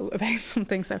her a quote about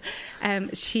something. So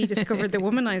she discovered the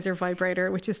womanizer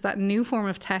vibrator, which is that new form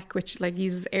of tech which like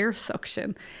uses air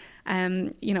suction,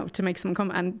 you know, to make someone come.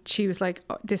 And she was like,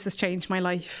 oh, this has changed my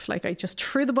life. Like I just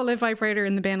threw the bullet vibrator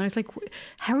in the bin. I was like,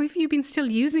 how have you been still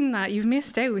using that? You've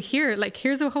missed out.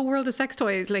 Here's a whole world of sex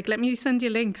toys. Like, let me send you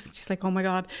links. She's like, oh my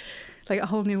God, like a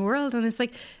whole new world. And it's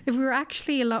like, if we were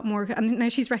actually a lot more, and now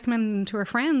she's recommending them to her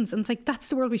friends, and it's like, that's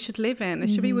the world we should live in. It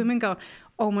should be women go,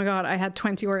 oh my God, I had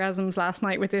 20 orgasms last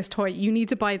night with this toy. You need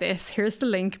to buy this. Here's the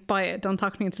link. Buy it. Don't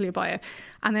talk to me until you buy it.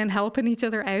 And then helping each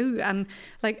other out and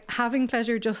like having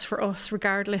pleasure just for us,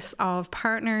 regardless of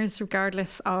partners,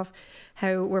 regardless of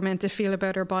how we're meant to feel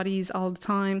about our bodies all the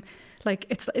time. like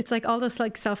it's like all this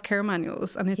like self-care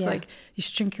manuals, and it's like you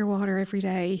should drink your water every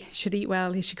day, you should eat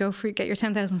well, you should go for get your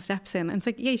 10,000 steps in, and it's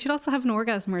like you should also have an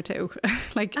orgasm or two.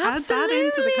 Like add that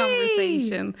into the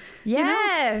conversation.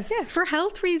 Yes. Yeah, for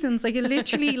health reasons. Like it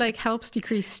literally like helps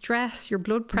decrease stress, your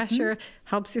blood pressure,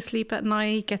 helps you sleep at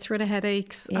night, gets rid of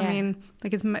headaches. I mean,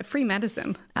 like it's free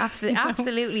medicine.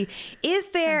 Absolutely. Is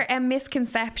there a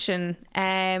misconception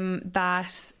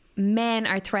that men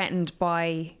are threatened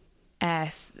by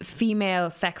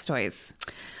female sex toys?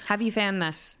 Have you found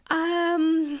that?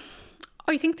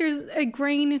 I think there's a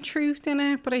grain of truth in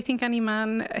it, but I think any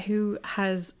man who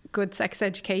has good sex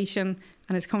education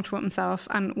and is comfortable with himself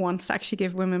and wants to actually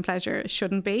give women pleasure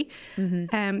shouldn't be.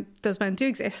 Those men do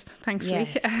exist, thankfully.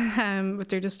 Yes. But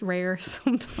they're just rare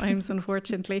sometimes,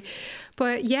 unfortunately.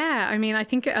 But yeah, I mean, I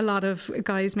think a lot of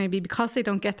guys, maybe because they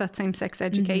don't get that same sex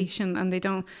education and they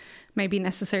don't maybe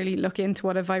necessarily look into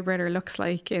what a vibrator looks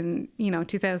like in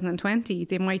 2020,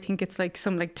 they might think it's like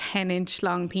some like 10-inch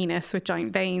long penis with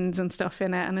giant veins and stuff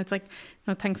in it, and it's like,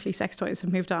 no, thankfully sex toys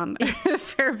have moved on a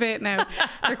fair bit now.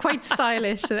 They're quite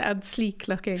stylish and sleek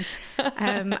looking,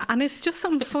 and it's just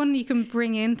something fun you can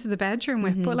bring into the bedroom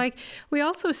with. But like we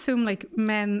also assume like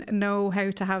men know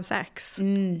how to have sex,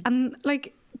 and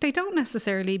like they don't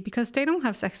necessarily, because they don't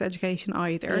have sex education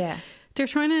either. They're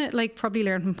trying to like probably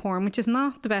learn from porn, which is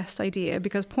not the best idea,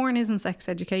 because porn isn't sex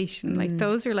education. Like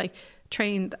those are like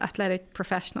trained athletic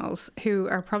professionals who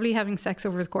are probably having sex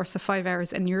over the course of 5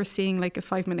 hours, and you're seeing like a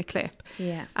 5-minute clip,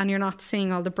 and you're not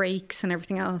seeing all the breaks and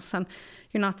everything else, and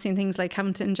you're not seeing things like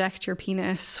having to inject your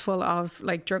penis full of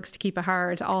like drugs to keep it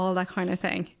hard, all that kind of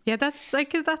thing. Yeah, that's a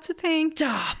thing.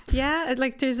 Stop. Yeah,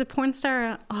 like there's a porn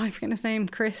star, I forget his name,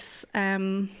 Chris.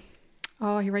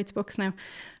 He writes books now.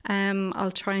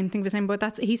 I'll try and think of his name,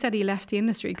 but he said he left the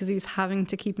industry because he was having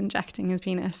to keep injecting his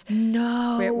penis.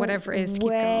 No with whatever it is to keep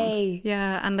way. going.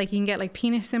 Yeah, and like you can get like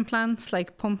penis implants,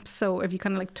 like pumps. So if you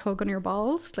kind of like tug on your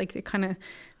balls, like they kind of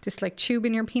just like tube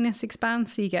in your penis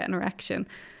expands, so you get an erection.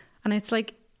 And it's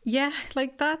like, yeah,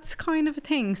 like that's kind of a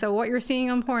thing. So what you're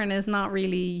seeing on porn is not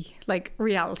really like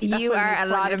reality. That's you are a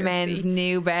lot of men's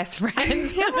new best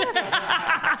friends.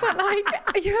 But like,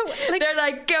 like they're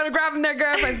like going grabbing their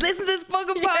girlfriends. Listen to this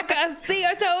fucking podcast. See,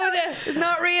 I told you, it's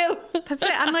not real. That's it.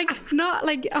 And like, not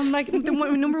like, I'm like, the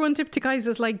number one tip to guys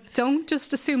is like, don't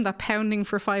just assume that pounding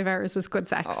for 5 hours is good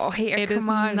sex. Oh, here, it come is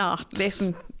on. Not.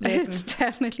 Listen. It's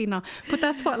definitely not. But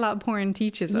that's what a lot of porn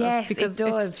teaches us. Yes, because it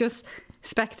does. It's just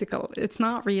spectacle. It's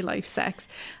not real life sex.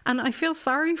 And I feel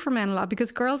sorry for men a lot,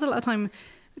 because girls a lot of time,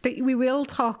 we will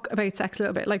talk about sex a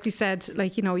little bit. Like we said,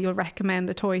 like, you'll recommend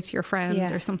a toy to your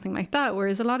friends or something like that.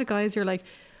 Whereas a lot of guys are like,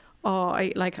 oh,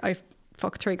 I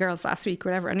fucked 3 girls last week,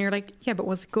 whatever. And you're like, yeah, but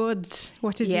was it good?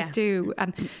 What did you do?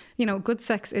 And, good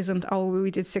sex isn't, oh, we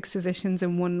did 6 positions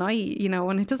in one night,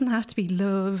 and it doesn't have to be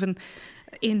love and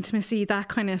intimacy, that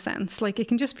kind of sense. Like it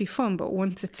can just be fun. But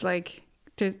once it's like,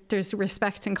 there's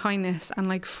respect and kindness and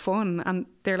like fun, and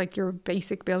they're like your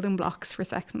basic building blocks for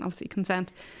sex, and obviously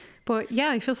consent. But yeah,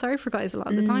 I feel sorry for guys a lot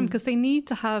of the time, because they need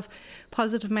to have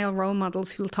positive male role models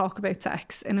who'll talk about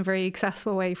sex in a very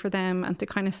accessible way for them, and to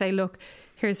kind of say, look,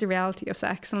 here's the reality of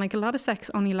sex. And like a lot of sex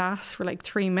only lasts for like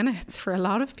 3 minutes for a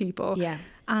lot of people. Yeah.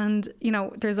 And,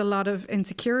 there's a lot of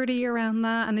insecurity around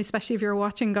that. And especially if you're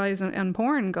watching guys on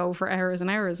porn go for hours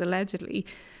and hours, allegedly.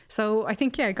 So I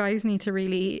think, guys need to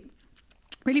really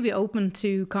be open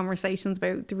to conversations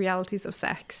about the realities of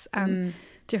sex and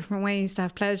different ways to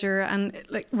have pleasure, and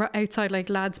like outside like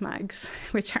lads mags,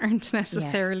 which aren't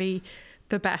necessarily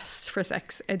the best for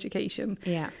sex education.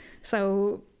 Yeah.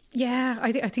 So yeah,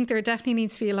 I think there definitely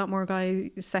needs to be a lot more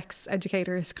sex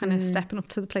educators kind of stepping up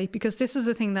to the plate, because this is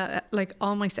the thing that like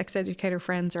all my sex educator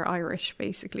friends are Irish,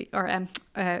 basically, or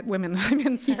women. I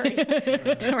mean, sorry,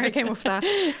 don't know where I came up with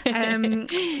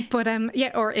that. But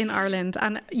or in Ireland,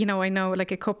 and I know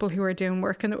like a couple who are doing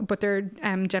work, but they're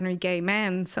generally gay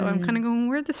men. So I'm kind of going,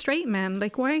 where are the straight men?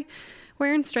 Like why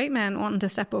aren't straight men wanting to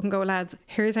step up and go, lads,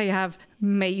 here's how you have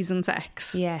amazing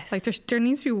sex? Yes. Like there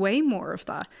needs to be way more of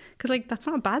that, because like that's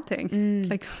not a bad thing.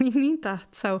 Like we need that.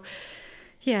 So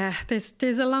yeah,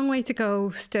 there's a long way to go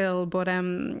still, but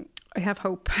I have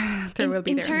hope there will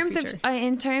be. In terms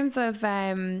of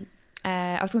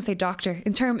I was going to say doctor.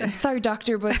 Sorry,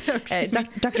 doctor, but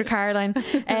Dr. Caroline.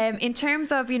 In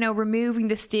terms of removing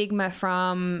the stigma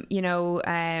from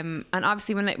and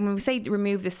obviously when we say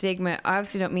remove the stigma, I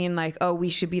obviously don't mean like, oh, we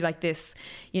should be like this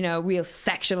real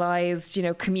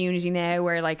sexualized community now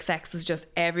where like sex is just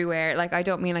everywhere. Like I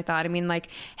don't mean like that. I mean like,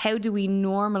 how do we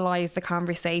normalize the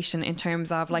conversation in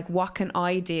terms of like, what can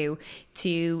I do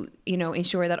to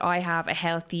ensure that I have a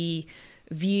healthy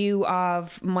view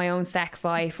of my own sex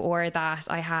life, or that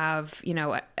I have, you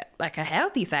know, like a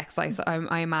healthy sex life.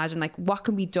 I imagine, like, what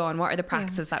can be done? What are the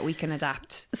practices that we can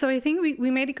adapt? So I think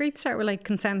we made a great start with like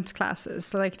consent classes.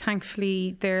 So like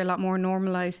thankfully they're a lot more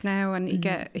normalised now, and you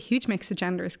get a huge mix of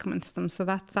genders coming to them. So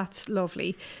that's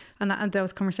lovely. And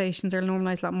those conversations are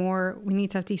normalised a lot more. We need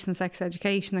to have decent sex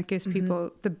education that gives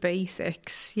people the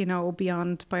basics, you know,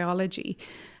 beyond biology.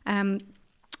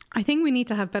 I think we need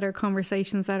to have better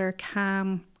conversations that are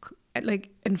calm, like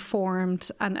informed,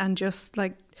 and just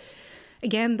like,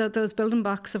 again, those building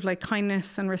blocks of like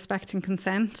kindness and respect and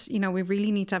consent. You know, we really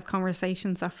need to have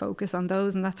conversations that focus on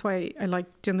those, and that's why I like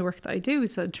doing the work that I do,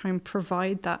 so try and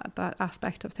provide that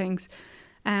aspect of things.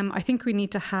 I think we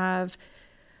need to have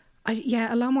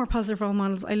a lot more positive role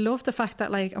models. I love the fact that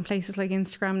like on places like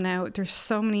Instagram now, there's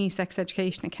so many sex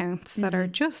education accounts that are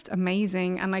just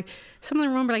amazing, and like some of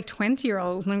them remember like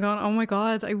 20-year-olds, and I'm going, oh my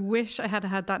God, I wish I had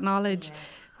had that knowledge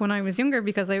when I was younger,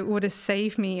 because it would have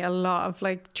saved me a lot of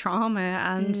like trauma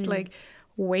and like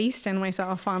wasting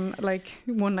myself on like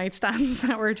one night stands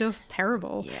that were just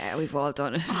terrible. Yeah, we've all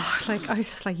done it. Like I was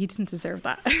just like, you didn't deserve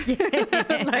that.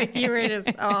 Like you were just,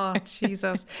 oh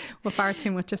Jesus, well, far too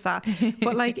much of that.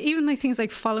 But like even like things like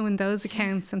following those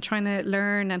accounts and trying to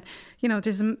learn, and you know,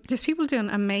 there's people doing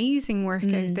amazing work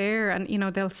out there, and you know,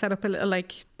 they'll set up a little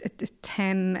like a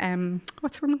 10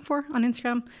 what's the word for on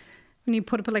Instagram when you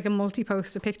put up like a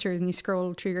multi-post of pictures and you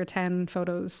scroll through your 10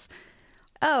 photos.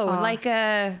 Like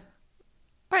a...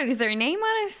 Right, is there a name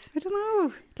on it? I don't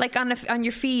know. Like on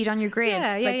your feed, on your grid,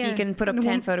 you can put up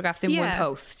 10 photographs in one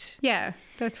post. Yeah,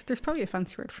 there's probably a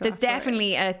fancy word for that. There's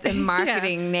definitely a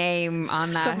marketing name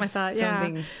on that. Something like that,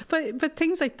 yeah. But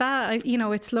things like that, you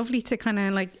know, it's lovely to kind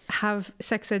of like have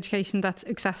sex education that's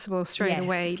accessible straight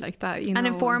away like that, you know. And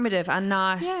informative, and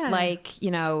not like,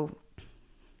 you know,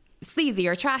 sleazy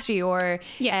or trashy or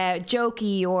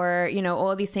jokey, or you know,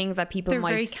 all these things that people they're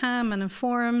very calm and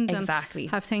informed. Exactly.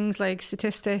 And have things like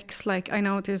statistics. Like I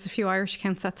know there's a few Irish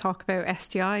accounts that talk about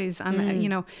STIs, and you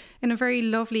know, in a very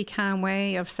lovely, calm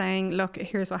way of saying, look,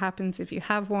 here's what happens if you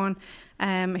have one.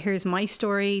 Here's my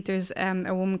story. There's a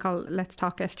woman called Let's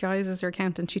Talk STIs as her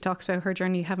account, and she talks about her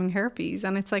journey having herpes,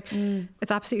 and it's like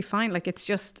it's absolutely fine. Like it's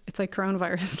like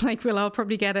coronavirus. Like we'll all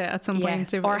probably get it at some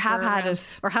point, or have had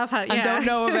it, and don't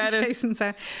know about it.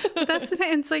 But that's the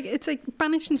thing. It's like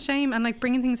banishing shame and like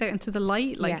bringing things out into the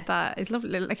light like that is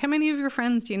lovely. Like how many of your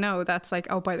friends do you know that's like,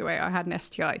 oh, by the way, I had an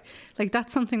STI? Like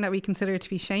that's something that we consider to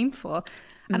be shameful,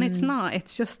 and it's not.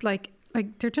 It's just like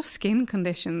they're just skin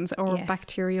conditions or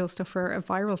bacterial stuff or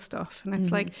viral stuff, and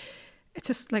it's like it's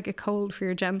just like a cold for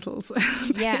your genitals.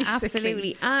 Yeah,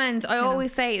 absolutely. And I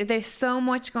always say there's so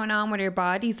much going on with our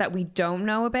bodies that we don't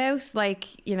know about. Like,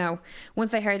 you know,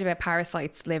 once I heard about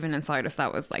parasites living inside us,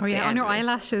 that was like, on your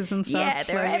eyelashes and stuff. Yeah,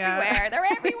 they're everywhere. They're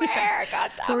everywhere.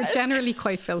 God damn We're generally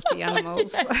quite filthy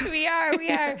animals. Yes, we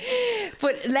are.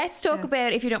 But let's talk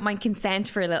about, if you don't mind, consent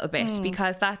for a little bit,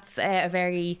 because that's a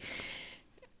very...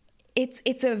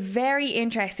 It's a very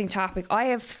interesting topic. I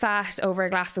have sat over a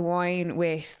glass of wine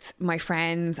with my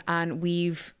friends, and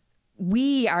we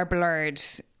are blurred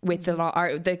with the law.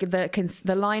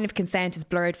 The line of consent is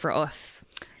blurred for us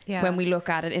when we look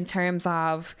at it in terms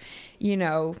of, you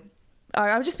know,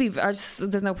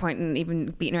 there's no point in even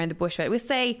beating around the bush about it. We'll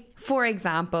say, for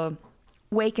example,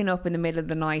 waking up in the middle of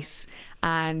the night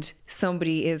and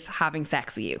somebody is having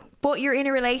sex with you, but you're in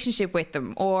a relationship with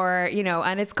them, or, you know,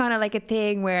 and it's kind of like a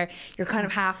thing where you're kind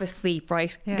of half asleep,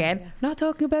 right? Not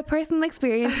talking about personal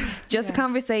experience, just a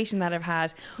conversation that I've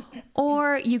had.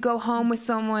 Or you go home with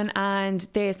someone and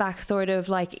there's that sort of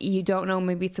like, you don't know,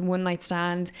 maybe it's a one night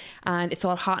stand and it's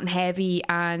all hot and heavy,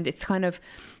 and it's kind of,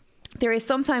 there is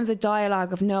sometimes a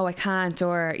dialogue of no, I can't,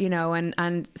 or, you know,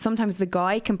 and sometimes the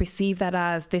guy can perceive that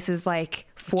as this is like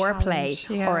foreplay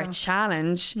or a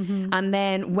challenge. And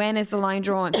then when is the line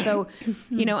drawn? So,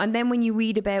 you know, and then when you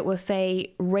read about, we'll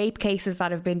say, rape cases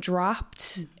that have been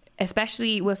dropped,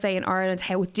 especially we'll say in Ireland,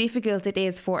 how difficult it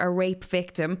is for a rape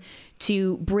victim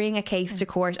to bring a case to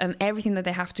court and everything that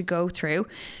they have to go through.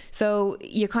 So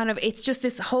you kind of, it's just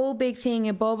this whole big thing,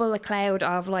 a bubble, a cloud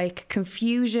of like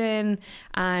confusion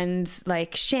and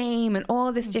like shame and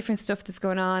all this different stuff that's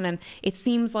going on. And it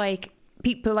seems like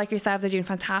people like yourselves are doing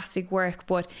fantastic work,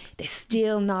 but there's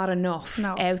still not enough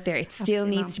out there. It still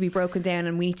needs to be broken down,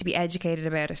 and we need to be educated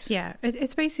about it. Yeah,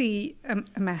 it's basically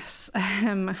a mess,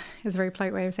 is a very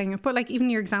polite way of saying it. But like even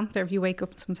your example there, if you wake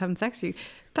up and someone's having sex with you,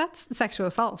 that's sexual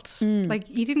assault. Like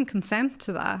you didn't consent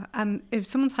to that. And if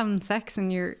someone's having sex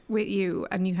and you're with you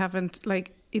and you haven't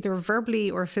like either verbally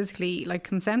or physically like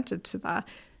consented to that,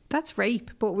 that's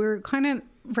rape. But we're kind of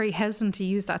very hesitant to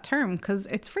use that term because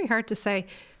it's very hard to say,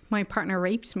 my partner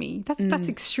raped me. That's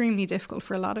extremely difficult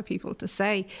for a lot of people to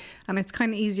say, and it's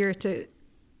kind of easier to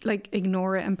like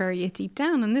ignore it and bury it deep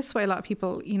down. And this way, a lot of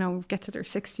people, you know, get to their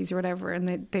 60s or whatever,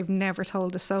 and they've never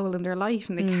told a soul in their life,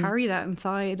 and they carry that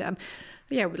inside. And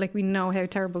yeah, like we know how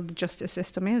terrible the justice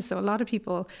system is. So a lot of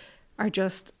people are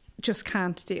just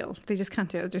can't deal. They just can't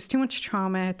deal. There's too much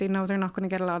trauma. They know they're not going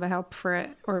to get a lot of help for it,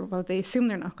 or well, they assume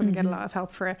they're not going to get a lot of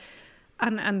help for it.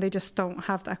 And they just don't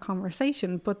have that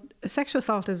conversation. But sexual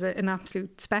assault is an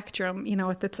absolute spectrum. You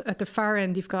know, at the far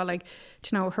end, you've got like,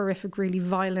 you know, horrific, really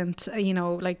violent, you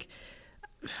know, like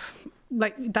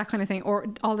that kind of thing, or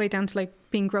all the way down to like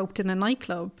being groped in a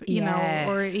nightclub, you know,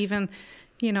 or even,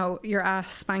 you know, your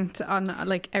ass spanked on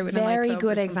like out in a nightclub. Very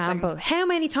good example. How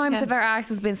many times have our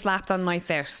arses been slapped on nights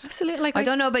out? Absolutely. Like I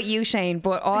don't know about you, Shane,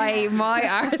 but my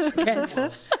arse gets.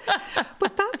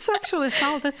 But that's sexual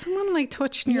assault. That's someone like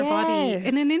touching your body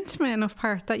in an intimate enough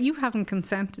part that you haven't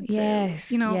consented to.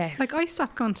 Yes, you know, yes. like I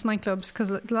stopped going to nightclubs because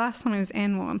the last time I was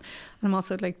in one, and I'm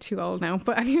also like too old now,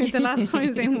 but anyway, the last time I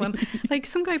was in one, like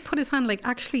some guy put his hand like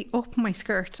actually up my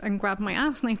skirt and grabbed my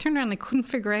ass, and I turned around and I couldn't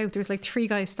figure out. There was like 3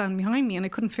 guys standing behind me, and I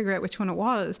couldn't figure out which one it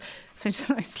was. So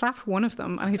I slapped one of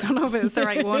them, and I don't know if it was the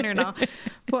right one or not.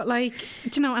 But like,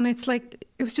 you know, and it's like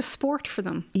it was just sport for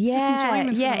them.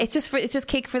 Yeah, it's just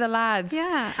kick for the lads.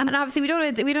 Yeah, and obviously we don't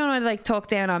want to like talk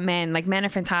down on men. Like men are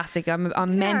fantastic. I'm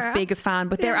men's biggest fan,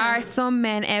 but there are some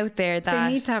men out there that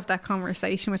they need to have that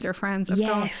conversation with their friends.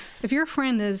 If your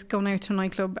friend is going out to a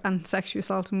nightclub and sexually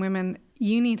assaulting women,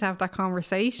 you need to have that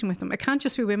conversation with them. It can't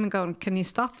just be women going, "Can you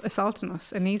stop assaulting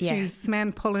us?" It needs to be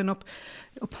men pulling up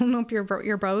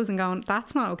your bros and going,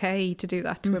 "That's not okay to do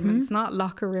that to women. It's not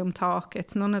locker room talk.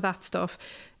 It's none of that stuff.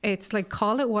 It's like,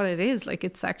 call it what it is. Like,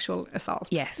 it's sexual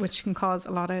assault, which can cause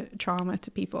a lot of trauma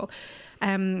to people."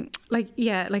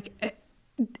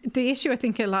 The issue I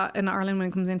think a lot in Ireland when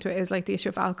it comes into it is like the issue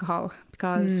of alcohol,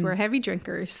 because we're heavy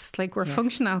drinkers, like we're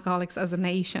functional alcoholics as a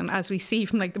nation, as we see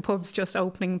from like the pubs just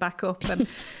opening back up and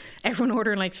everyone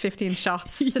ordering like 15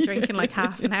 shots to drink in like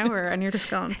half an hour, and you're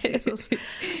just going, Jesus.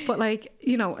 But like,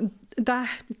 you know, that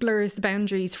blurs the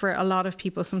boundaries for a lot of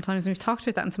people sometimes. And we've talked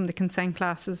about that in some of the consent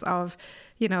classes of,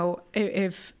 you know,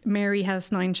 if Mary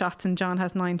has 9 shots and John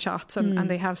has 9 shots and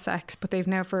they have sex, but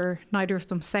neither of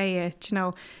them say it, you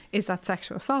know, is that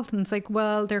sexual assault? And it's like,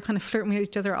 well, they're kind of flirting with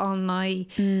each other all night,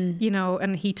 you know,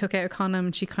 and he took out a condom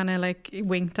and she kind of like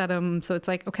winked at him. So it's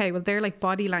like, okay, well, they're like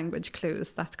body language clues.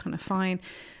 That's kind of fine.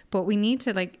 But we need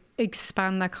to like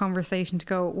expand that conversation to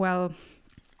go, well,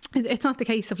 it's not the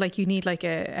case of like you need like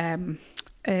what's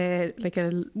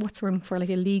the word for, like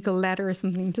a legal letter or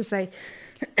something to say,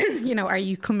 you know, are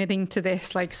you committing to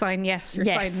this? Like sign yes or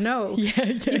sign no.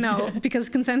 You know, because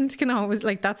consent can always,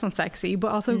 like, that's not sexy,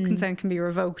 but also consent can be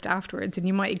revoked afterwards, and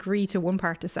you might agree to one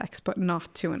part of sex but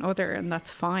not to another, and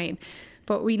that's fine.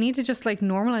 But we need to just like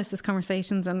normalize these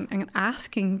conversations, and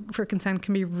asking for consent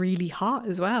can be really hot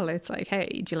as well. It's like,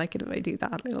 hey, do you like it if I do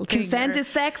that little thing? Consent is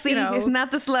sexy, you know, isn't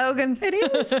that the slogan? It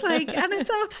is, like, and it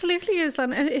absolutely is.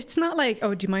 And it's not like,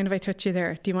 oh, do you mind if I touch you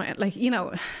there? Do you mind? Like, you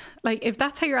know, like if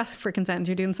that's how you're asking for consent,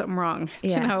 you're doing something wrong.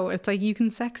 You know, it's like you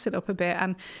can sex it up a bit,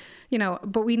 and you know,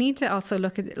 but we need to also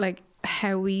look at like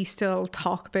how we still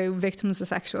talk about victims of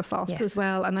sexual assault as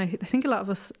well. And I think a lot of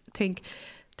us think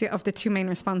of the 2 main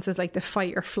responses, like the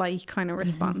fight or flight kind of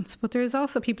response, but there's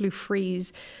also people who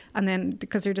freeze, and then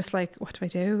because they're just like, what do I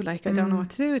do? Like, I don't know what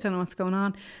to do, I don't know what's going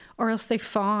on. Or else they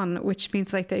fawn, which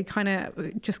means like they kind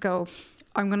of just go,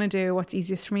 I'm going to do what's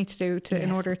easiest for me to do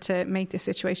in order to make this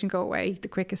situation go away the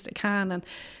quickest I can. And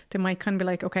they might kind of be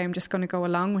like, okay, I'm just going to go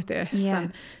along with this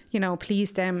and, you know,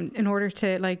 please them in order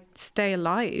to like stay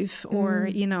alive or,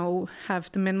 you know, have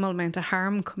the minimal amount of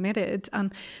harm committed.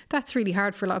 And that's really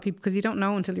hard for a lot of people, because you don't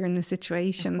know until you're in the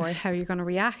situation how you're going to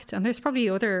react. And there's probably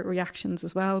other reactions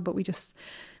as well, but we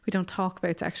don't talk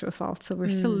about sexual assault. So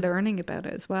we're still learning about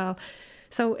it as well.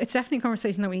 So it's definitely a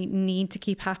conversation that we need to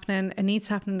keep happening. It needs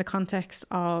to happen in the context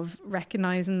of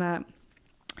recognising that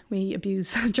we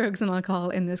abuse drugs and alcohol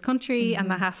in this country, and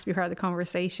that has to be part of the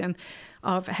conversation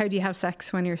of how do you have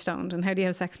sex when you're stoned and how do you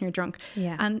have sex when you're drunk.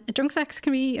 And drunk sex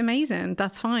can be amazing,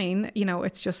 that's fine, you know,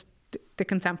 it's just the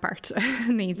consent part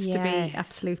needs to be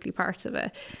absolutely part of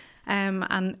it.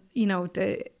 And you know,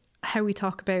 how we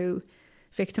talk about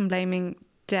victim blaming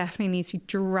definitely needs to be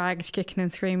dragged kicking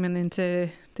and screaming into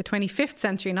the 25th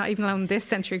century, not even alone this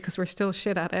century, because we're still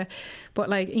shit at it. But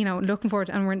like, you know, looking forward,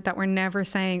 and we're never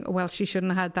saying, well, she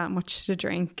shouldn't have had that much to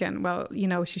drink, and well, you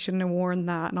know, she shouldn't have worn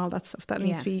that, and all that stuff that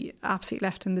needs to be absolutely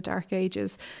left in the dark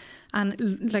ages.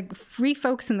 and like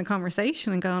refocusing the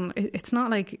conversation and going, it's not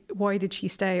like, why did she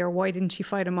stay or why didn't she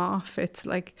fight him off? It's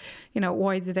like, you know,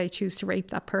 why did they choose to rape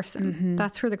that person?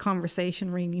 That's where the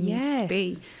conversation really needs to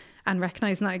be. And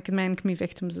recognising that men can be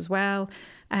victims as well.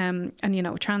 And, you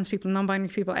know, trans people, non-binary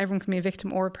people, everyone can be a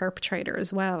victim or a perpetrator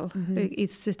as well.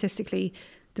 It's statistically,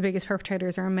 the biggest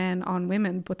perpetrators are men on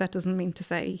women, but that doesn't mean to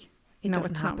say, It no,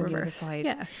 doesn't it's happen not the other reverse. side.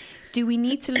 Yeah. Do we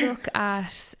need to look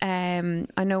at,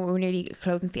 I know we're nearly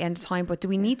closing to the end of time, but do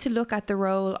we need to look at the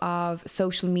role of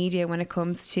social media when it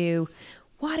comes to,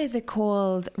 what is it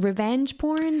called? Revenge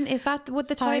porn? Is that what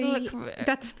the title?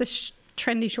 That's the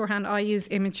trendy shorthand. I use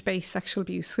image-based sexual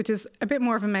abuse, which is a bit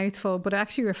more of a mouthful, but it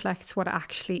actually reflects what it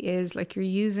actually is. Like, you're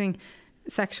using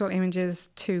sexual images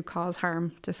to cause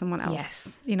harm to someone else.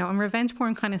 Yes. You know, and revenge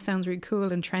porn kind of sounds really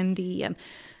cool and trendy,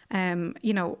 and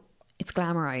you know, It's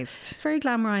glamorized. it's very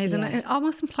glamorized, and it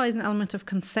almost implies an element of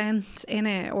consent in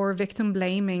it, or victim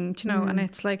blaming, you know. And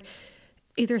it's like,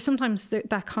 either sometimes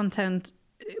that content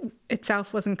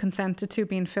itself wasn't consented to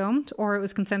being filmed, or it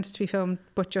was consented to be filmed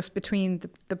but just between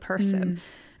the person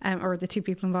or the two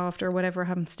people involved, or whatever it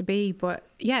happens to be. But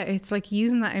yeah, it's like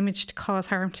using that image to cause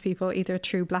harm to people, either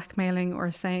through blackmailing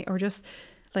or just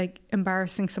like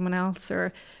embarrassing someone else, or,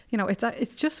 you know,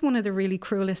 it's just one of the really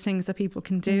cruelest things that people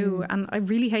can do. And I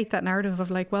really hate that narrative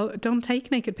of like, well, don't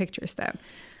take naked pictures then.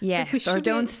 Yes, like, or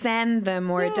don't send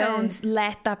them, or don't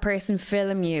let that person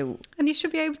film you. And you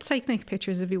should be able to take naked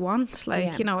pictures if you want.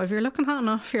 Like, you know, if you're looking hot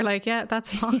enough, you're like, yeah, that's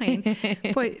fine.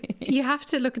 But you have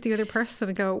to look at the other person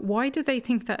and go, why do they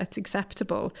think that it's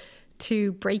acceptable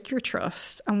to break your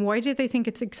trust? And why do they think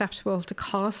it's acceptable to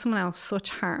cause someone else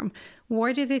such harm?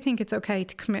 Why do they think it's okay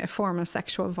to commit a form of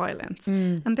sexual violence?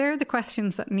 And they're the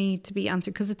questions that need to be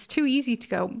answered, because it's too easy to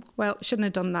go, well, shouldn't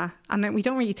have done that. And then we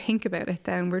don't really think about it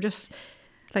then. We're just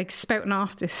like spouting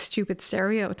off this stupid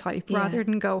stereotype rather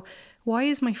than go, why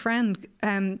is my friend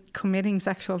committing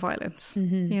sexual violence?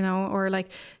 You know, or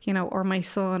like, you know, or my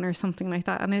son or something like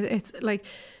that. And it's like,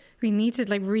 we need to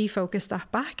like refocus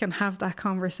that back and have that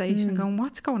conversation going,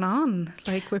 what's going on,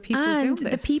 like, with people doing this?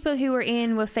 And the people who are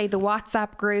in, we'll say, the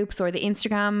WhatsApp groups or the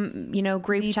Instagram, you know,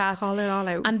 group chats, call it all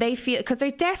out. and they feel, because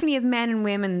there definitely is men and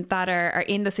women that are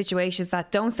in those situations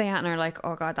that don't say it and are like,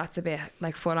 oh God, that's a bit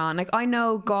like full on. Like, I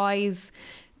know guys,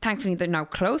 thankfully they're now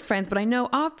close friends, but I know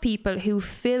of people who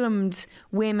filmed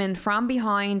women from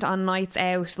behind on nights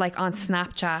out, like on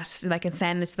Snapchat, like, and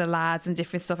send it to the lads and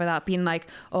different stuff like that, being like,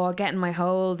 oh, I'll get in my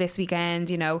hole this weekend,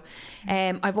 you know.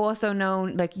 I've also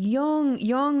known like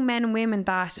young men and women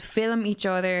that film each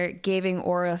other giving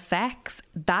oral sex,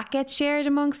 that gets shared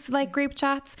amongst like group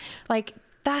chats. Like,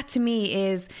 that to me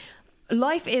is,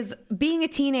 life is, being a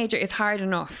teenager is hard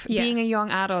enough. Being a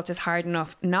young adult is hard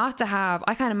enough. Not to have,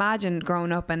 I can't imagine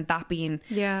growing up and that being,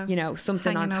 you know,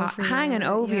 something hanging on top, over hanging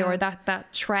over you, or that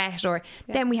threat, or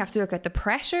then we have to look at the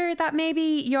pressure that maybe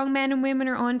young men and women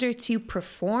are under to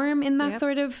perform in that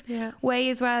sort of way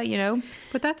as well, you know.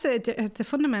 But that's it's a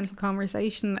fundamental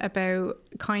conversation about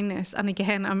kindness. And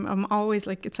again, I'm always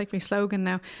like, it's like my slogan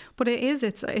now, but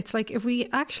it's like, if we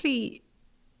actually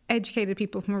educated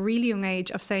people from a really young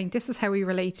age of saying, this is how we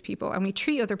relate to people, and we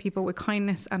treat other people with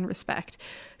kindness and respect.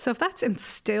 So if that's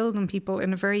instilled in people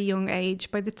in a very young age,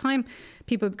 by the time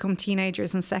people become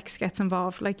teenagers and sex gets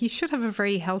involved, like, you should have a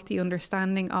very healthy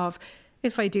understanding of,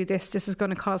 if I do this is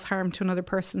going to cause harm to another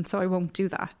person, so I won't do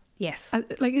that. Yes.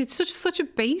 Like, it's such a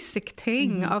basic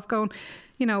thing of going,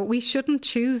 you know, we shouldn't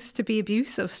choose to be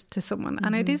abusive to someone,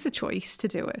 and it is a choice to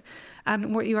do it.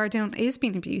 And what you are doing is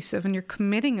being abusive, and you're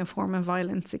committing a form of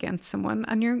violence against someone,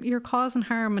 and you're causing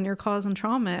harm and you're causing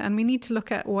trauma. And we need to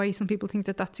look at why some people think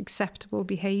that that's acceptable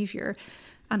behaviour,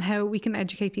 and how we can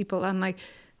educate people, and like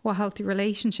what healthy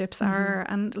relationships are,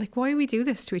 and like why we do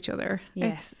this to each other.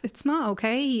 Yes. It's not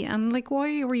okay. And like,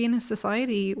 why are we in a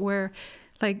society where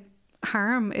like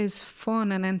harm is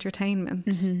fun and entertainment?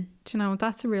 Do you know,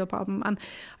 that's a real problem. And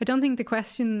I don't think the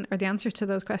question or the answer to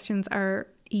those questions are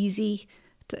easy.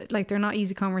 Like, they're not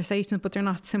easy conversations, but they're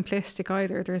not simplistic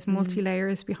either. There's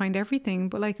multi-layers behind everything.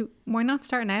 But like, why not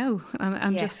start now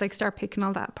and just like start picking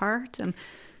all that apart? And,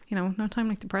 you know, no time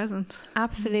like the present.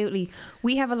 Absolutely.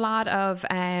 We have a lot of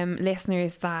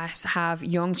listeners that have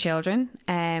young children,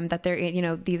 that they're, you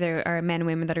know, these are men and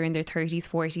women that are in their 30s,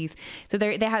 40s. So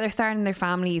they're starting their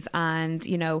families, and,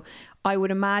 you know, I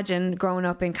would imagine growing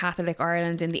up in Catholic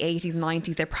Ireland in the 80s,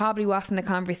 90s, there probably wasn't a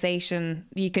conversation.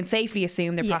 You can safely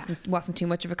assume there wasn't too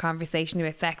much of a conversation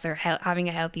about sex or having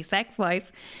a healthy sex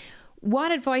life.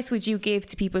 What advice would you give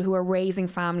to people who are raising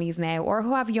families now or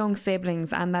who have young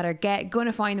siblings and that are going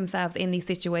to find themselves in these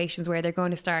situations where they're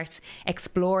going to start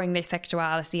exploring their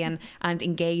sexuality and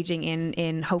engaging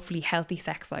in hopefully healthy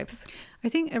sex lives? I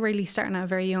think really starting at a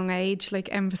very young age, like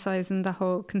emphasising the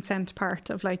whole consent part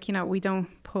of like, you know, we don't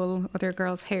pull other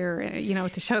girls' hair, you know,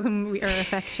 to show them our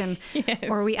affection. Yes.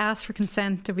 Or we ask for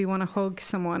consent if we want to hug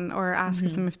someone, or ask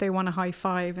them if they want a high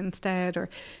five instead, or,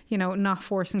 you know, not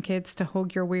forcing kids to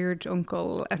hug your weird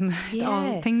uncle and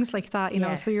all things like that, you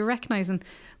know. So you're recognising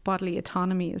bodily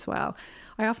autonomy as well.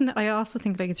 I also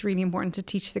think like it's really important to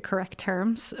teach the correct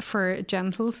terms for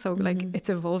genitals. So like it's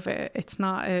a vulva, it's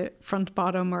not a front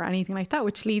bottom or anything like that,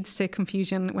 which leads to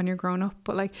confusion when you're growing up.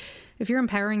 But like if you're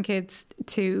empowering kids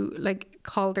to like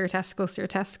call their testicles their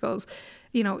testicles,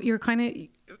 you know, you're kind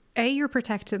of you're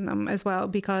protecting them as well,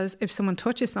 because if someone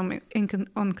touches them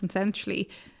unconsensually,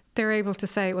 they're able to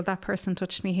say, well, that person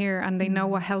touched me here, and they know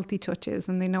what healthy touch is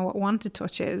and they know what wanted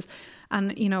touch is.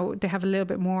 And, you know, they have a little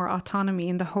bit more autonomy,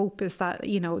 and the hope is that,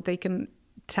 you know, they can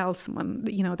tell someone,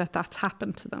 you know, that that's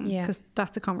happened to them, because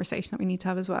that's a conversation that we need to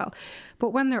have as well.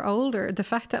 But when they're older, the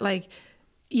fact that like,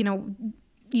 you know,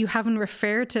 you haven't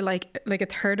referred to like a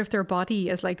third of their body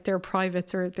as like their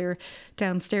privates or their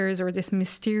downstairs or this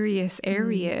mysterious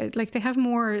area. Like they have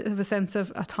more of a sense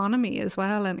of autonomy as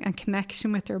well, and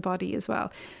connection with their body as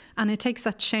well. And it takes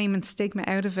that shame and stigma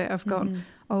out of it of going,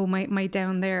 oh, my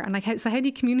down there. And like, so how do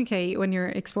you communicate when you're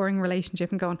exploring a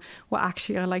relationship and going, well,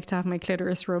 actually, I like to have my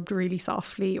clitoris rubbed really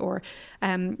softly, or,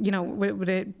 you know, with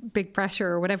a big pressure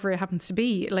or whatever it happens to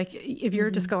be. Like if you're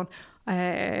just going,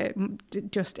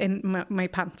 just in my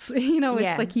pants, you know,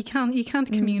 it's like you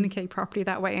can't communicate properly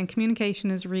that way. And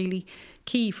communication is really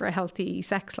key for a healthy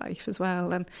sex life as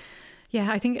well. And yeah,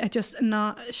 I think just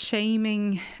not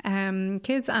shaming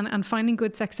kids and finding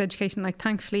good sex education. Like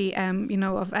thankfully, you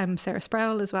know, of Sarah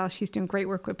Sproul as well. She's doing great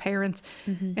work with parents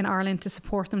in Ireland to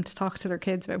support them to talk to their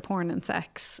kids about porn and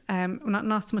sex.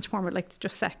 Not so much porn, but like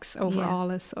just sex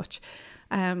overall as such.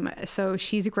 So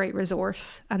she's a great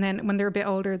resource. And then when they're a bit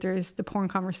older, there's the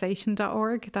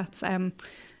pornconversation.org. That's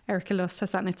Erica Lust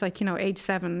has that. And it's like, you know, age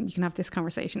 7, you can have this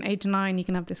conversation. Age 9, you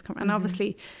can have this. And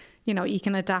obviously, you know, you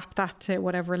can adapt that to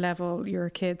whatever level your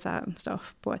kid's at and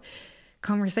stuff. But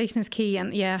conversation is key.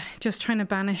 And yeah, just trying to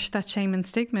banish that shame and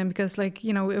stigma, because like,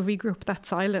 you know, if we grew up with that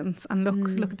silence and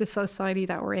look at the society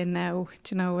that we're in now,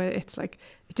 you know, it's like,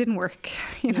 it didn't work,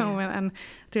 you know, and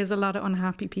there's a lot of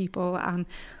unhappy people. And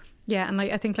yeah, and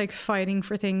like, I think like fighting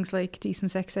for things like decent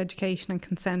sex education and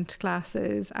consent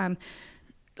classes, and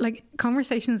like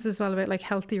conversations as well about like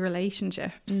healthy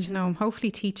relationships, you know. I'm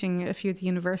hopefully teaching a few of the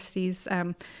universities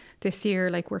this year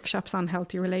like workshops on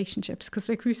healthy relationships, because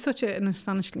like we've such an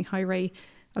astonishingly high rate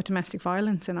of domestic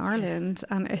violence in Ireland,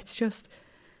 and it's just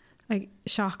like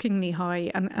shockingly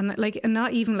high, and like, and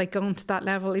not even like going to that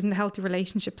level, even the healthy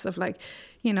relationships of like,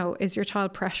 you know, is your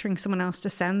child pressuring someone else to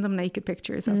send them naked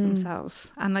pictures of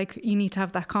themselves? And like, you need to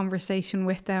have that conversation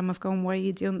with them of going, why are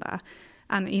you doing that?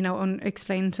 And, you know, and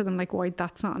explain to them like why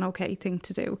that's not an okay thing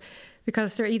to do,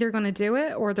 because they're either going to do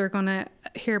it, or they're going to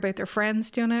hear about their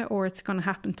friends doing it, or it's going to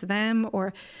happen to them,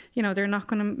 or, you know, they're not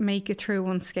going to make it through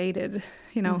unscathed,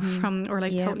 you know, from, or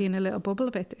like totally in a little bubble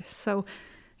about this. So,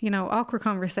 you know, awkward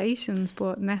conversations,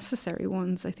 but necessary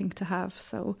ones, I think, to have.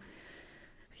 So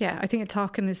yeah, I think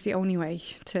talking is the only way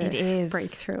to break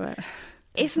through it.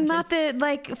 Isn't that the,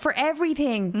 like, for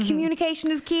everything,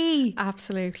 communication is key.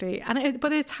 Absolutely. And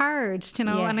but it's hard, you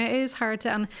know, and it is hard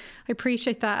to, and I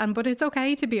appreciate that. But it's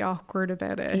okay to be awkward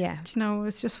about it. Yeah. You know,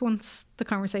 it's just once the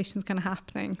conversation's kind of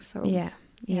happening. So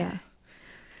yeah.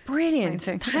 Brilliant.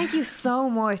 Thank you so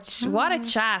much. What a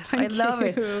chat. I love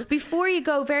it. Before you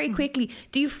go, very quickly,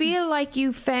 do you feel like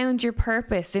you found your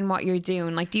purpose in what you're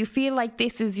doing? Like, do you feel like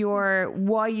this is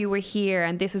why you were here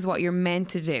and this is what you're meant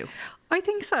to do? I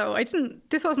think so.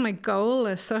 This wasn't my goal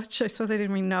as such. I suppose I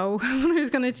didn't really know what I was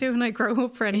going to do when I grow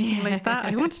up or anything like that.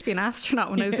 I wanted to be an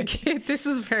astronaut when I was a kid. This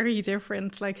is very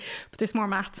different. Like, but there's more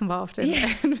maths involved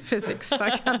in physics, so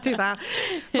I can't do that.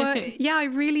 But yeah, I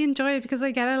really enjoy it because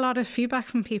I get a lot of feedback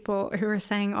from people who are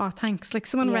saying, oh, thanks. Like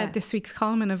someone read this week's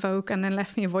column in Evoke and then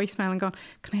left me a voicemail and gone,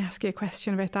 can I ask you a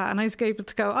question about that? And I was able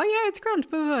to go, oh yeah, it's grand,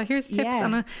 blah, blah, blah. Here's tips.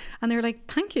 And they're like,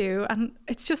 thank you. And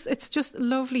it's just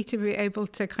lovely to be able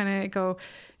to kind of go,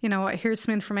 you know, here's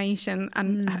some information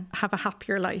and have a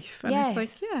happier life. And it's like,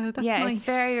 that's nice. It's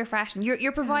very refreshing.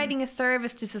 You're providing a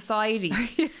service to society.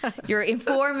 You're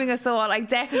informing us all. I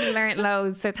definitely learned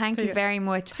loads, so thank you very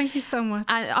much. Thank you so much.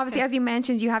 And obviously, as you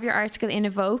mentioned, you have your article in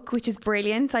Evoke, which is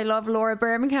brilliant. I love Laura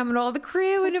Birmingham and all the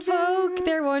crew in Evoke.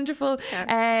 They're wonderful.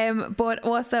 But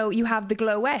also you have the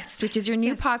Glow West, which is your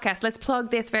new podcast. Let's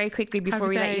plug this very quickly before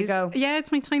we let you go. Yeah,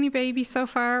 it's my tiny baby so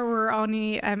far. We're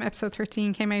only episode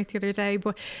 13 came out the other day,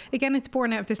 but again, it's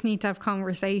born out of this need to have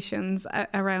conversations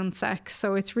around sex.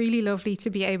 So it's really lovely to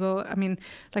be able, I mean,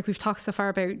 like we've talked so far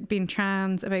about being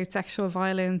trans, about sexual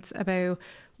violence, about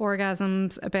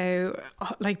orgasms, about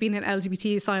like being an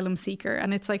LGBT asylum seeker,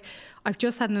 and it's like I've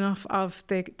just had enough of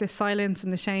the silence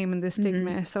and the shame and the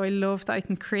stigma. So I love that I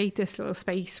can create this little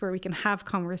space where we can have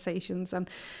conversations. And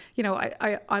you know,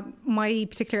 I my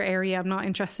particular area, I'm not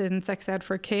interested in sex ed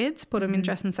for kids, but I'm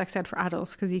interested in sex ed for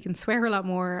adults, because you can swear a lot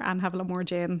more and have a lot more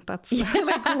gin. That's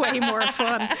like way more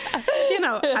fun, you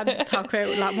know, and talk about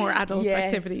a lot more adult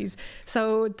activities.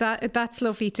 So that's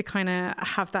lovely to kind of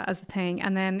have that as a thing.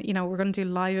 And then, you know, we're going to do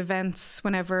live events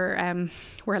whenever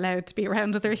we're allowed to be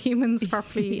around other humans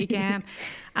properly again.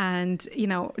 And, you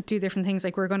know, do different things.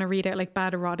 Like we're going to read out like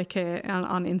bad erotica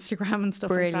on Instagram and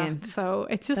stuff like that. So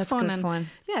it's just fun.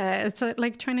 Yeah, it's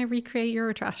like trying to recreate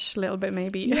Eurotrash a little bit,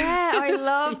 maybe. Yeah, I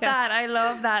love that. I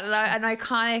love that. An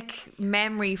iconic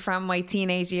memory from my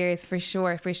teenage years, for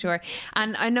sure.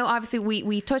 And I know obviously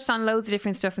we touched on loads of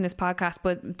different stuff in this podcast,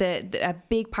 but a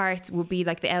big part will be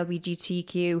like the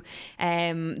LGBTQ,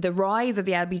 the rise of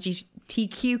the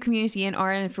LGBTQ community in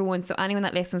Ireland, for one. So anyone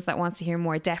that listens that wants to hear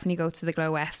more, definitely go to the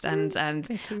Glow West, and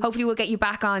hopefully we'll get you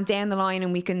back on down the line,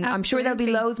 and we can. Absolutely. I'm sure there'll be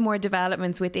loads more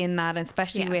developments within that, and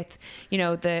especially with, you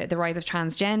know, the rise of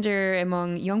transgender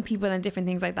among young people and different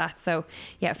things like that. So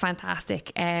yeah,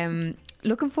 fantastic.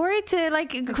 Looking forward to,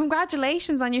 like,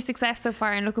 congratulations on your success so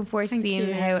far, and looking forward to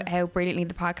seeing how brilliantly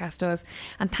the podcast does.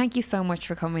 And thank you so much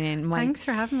for coming in, Mike. Thanks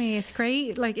for having me. It's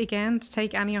great, like, again, to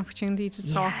take any opportunity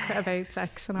to talk about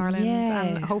sex in Ireland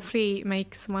and hopefully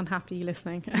make someone happy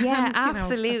listening. Yeah, and,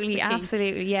 absolutely.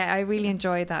 Yeah, I really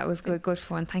enjoyed that. It was good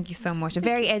fun. Thank you so much.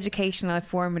 Very educational,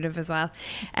 informative as well.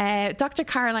 Dr.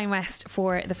 Caroline West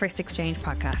for the First Exchange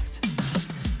podcast.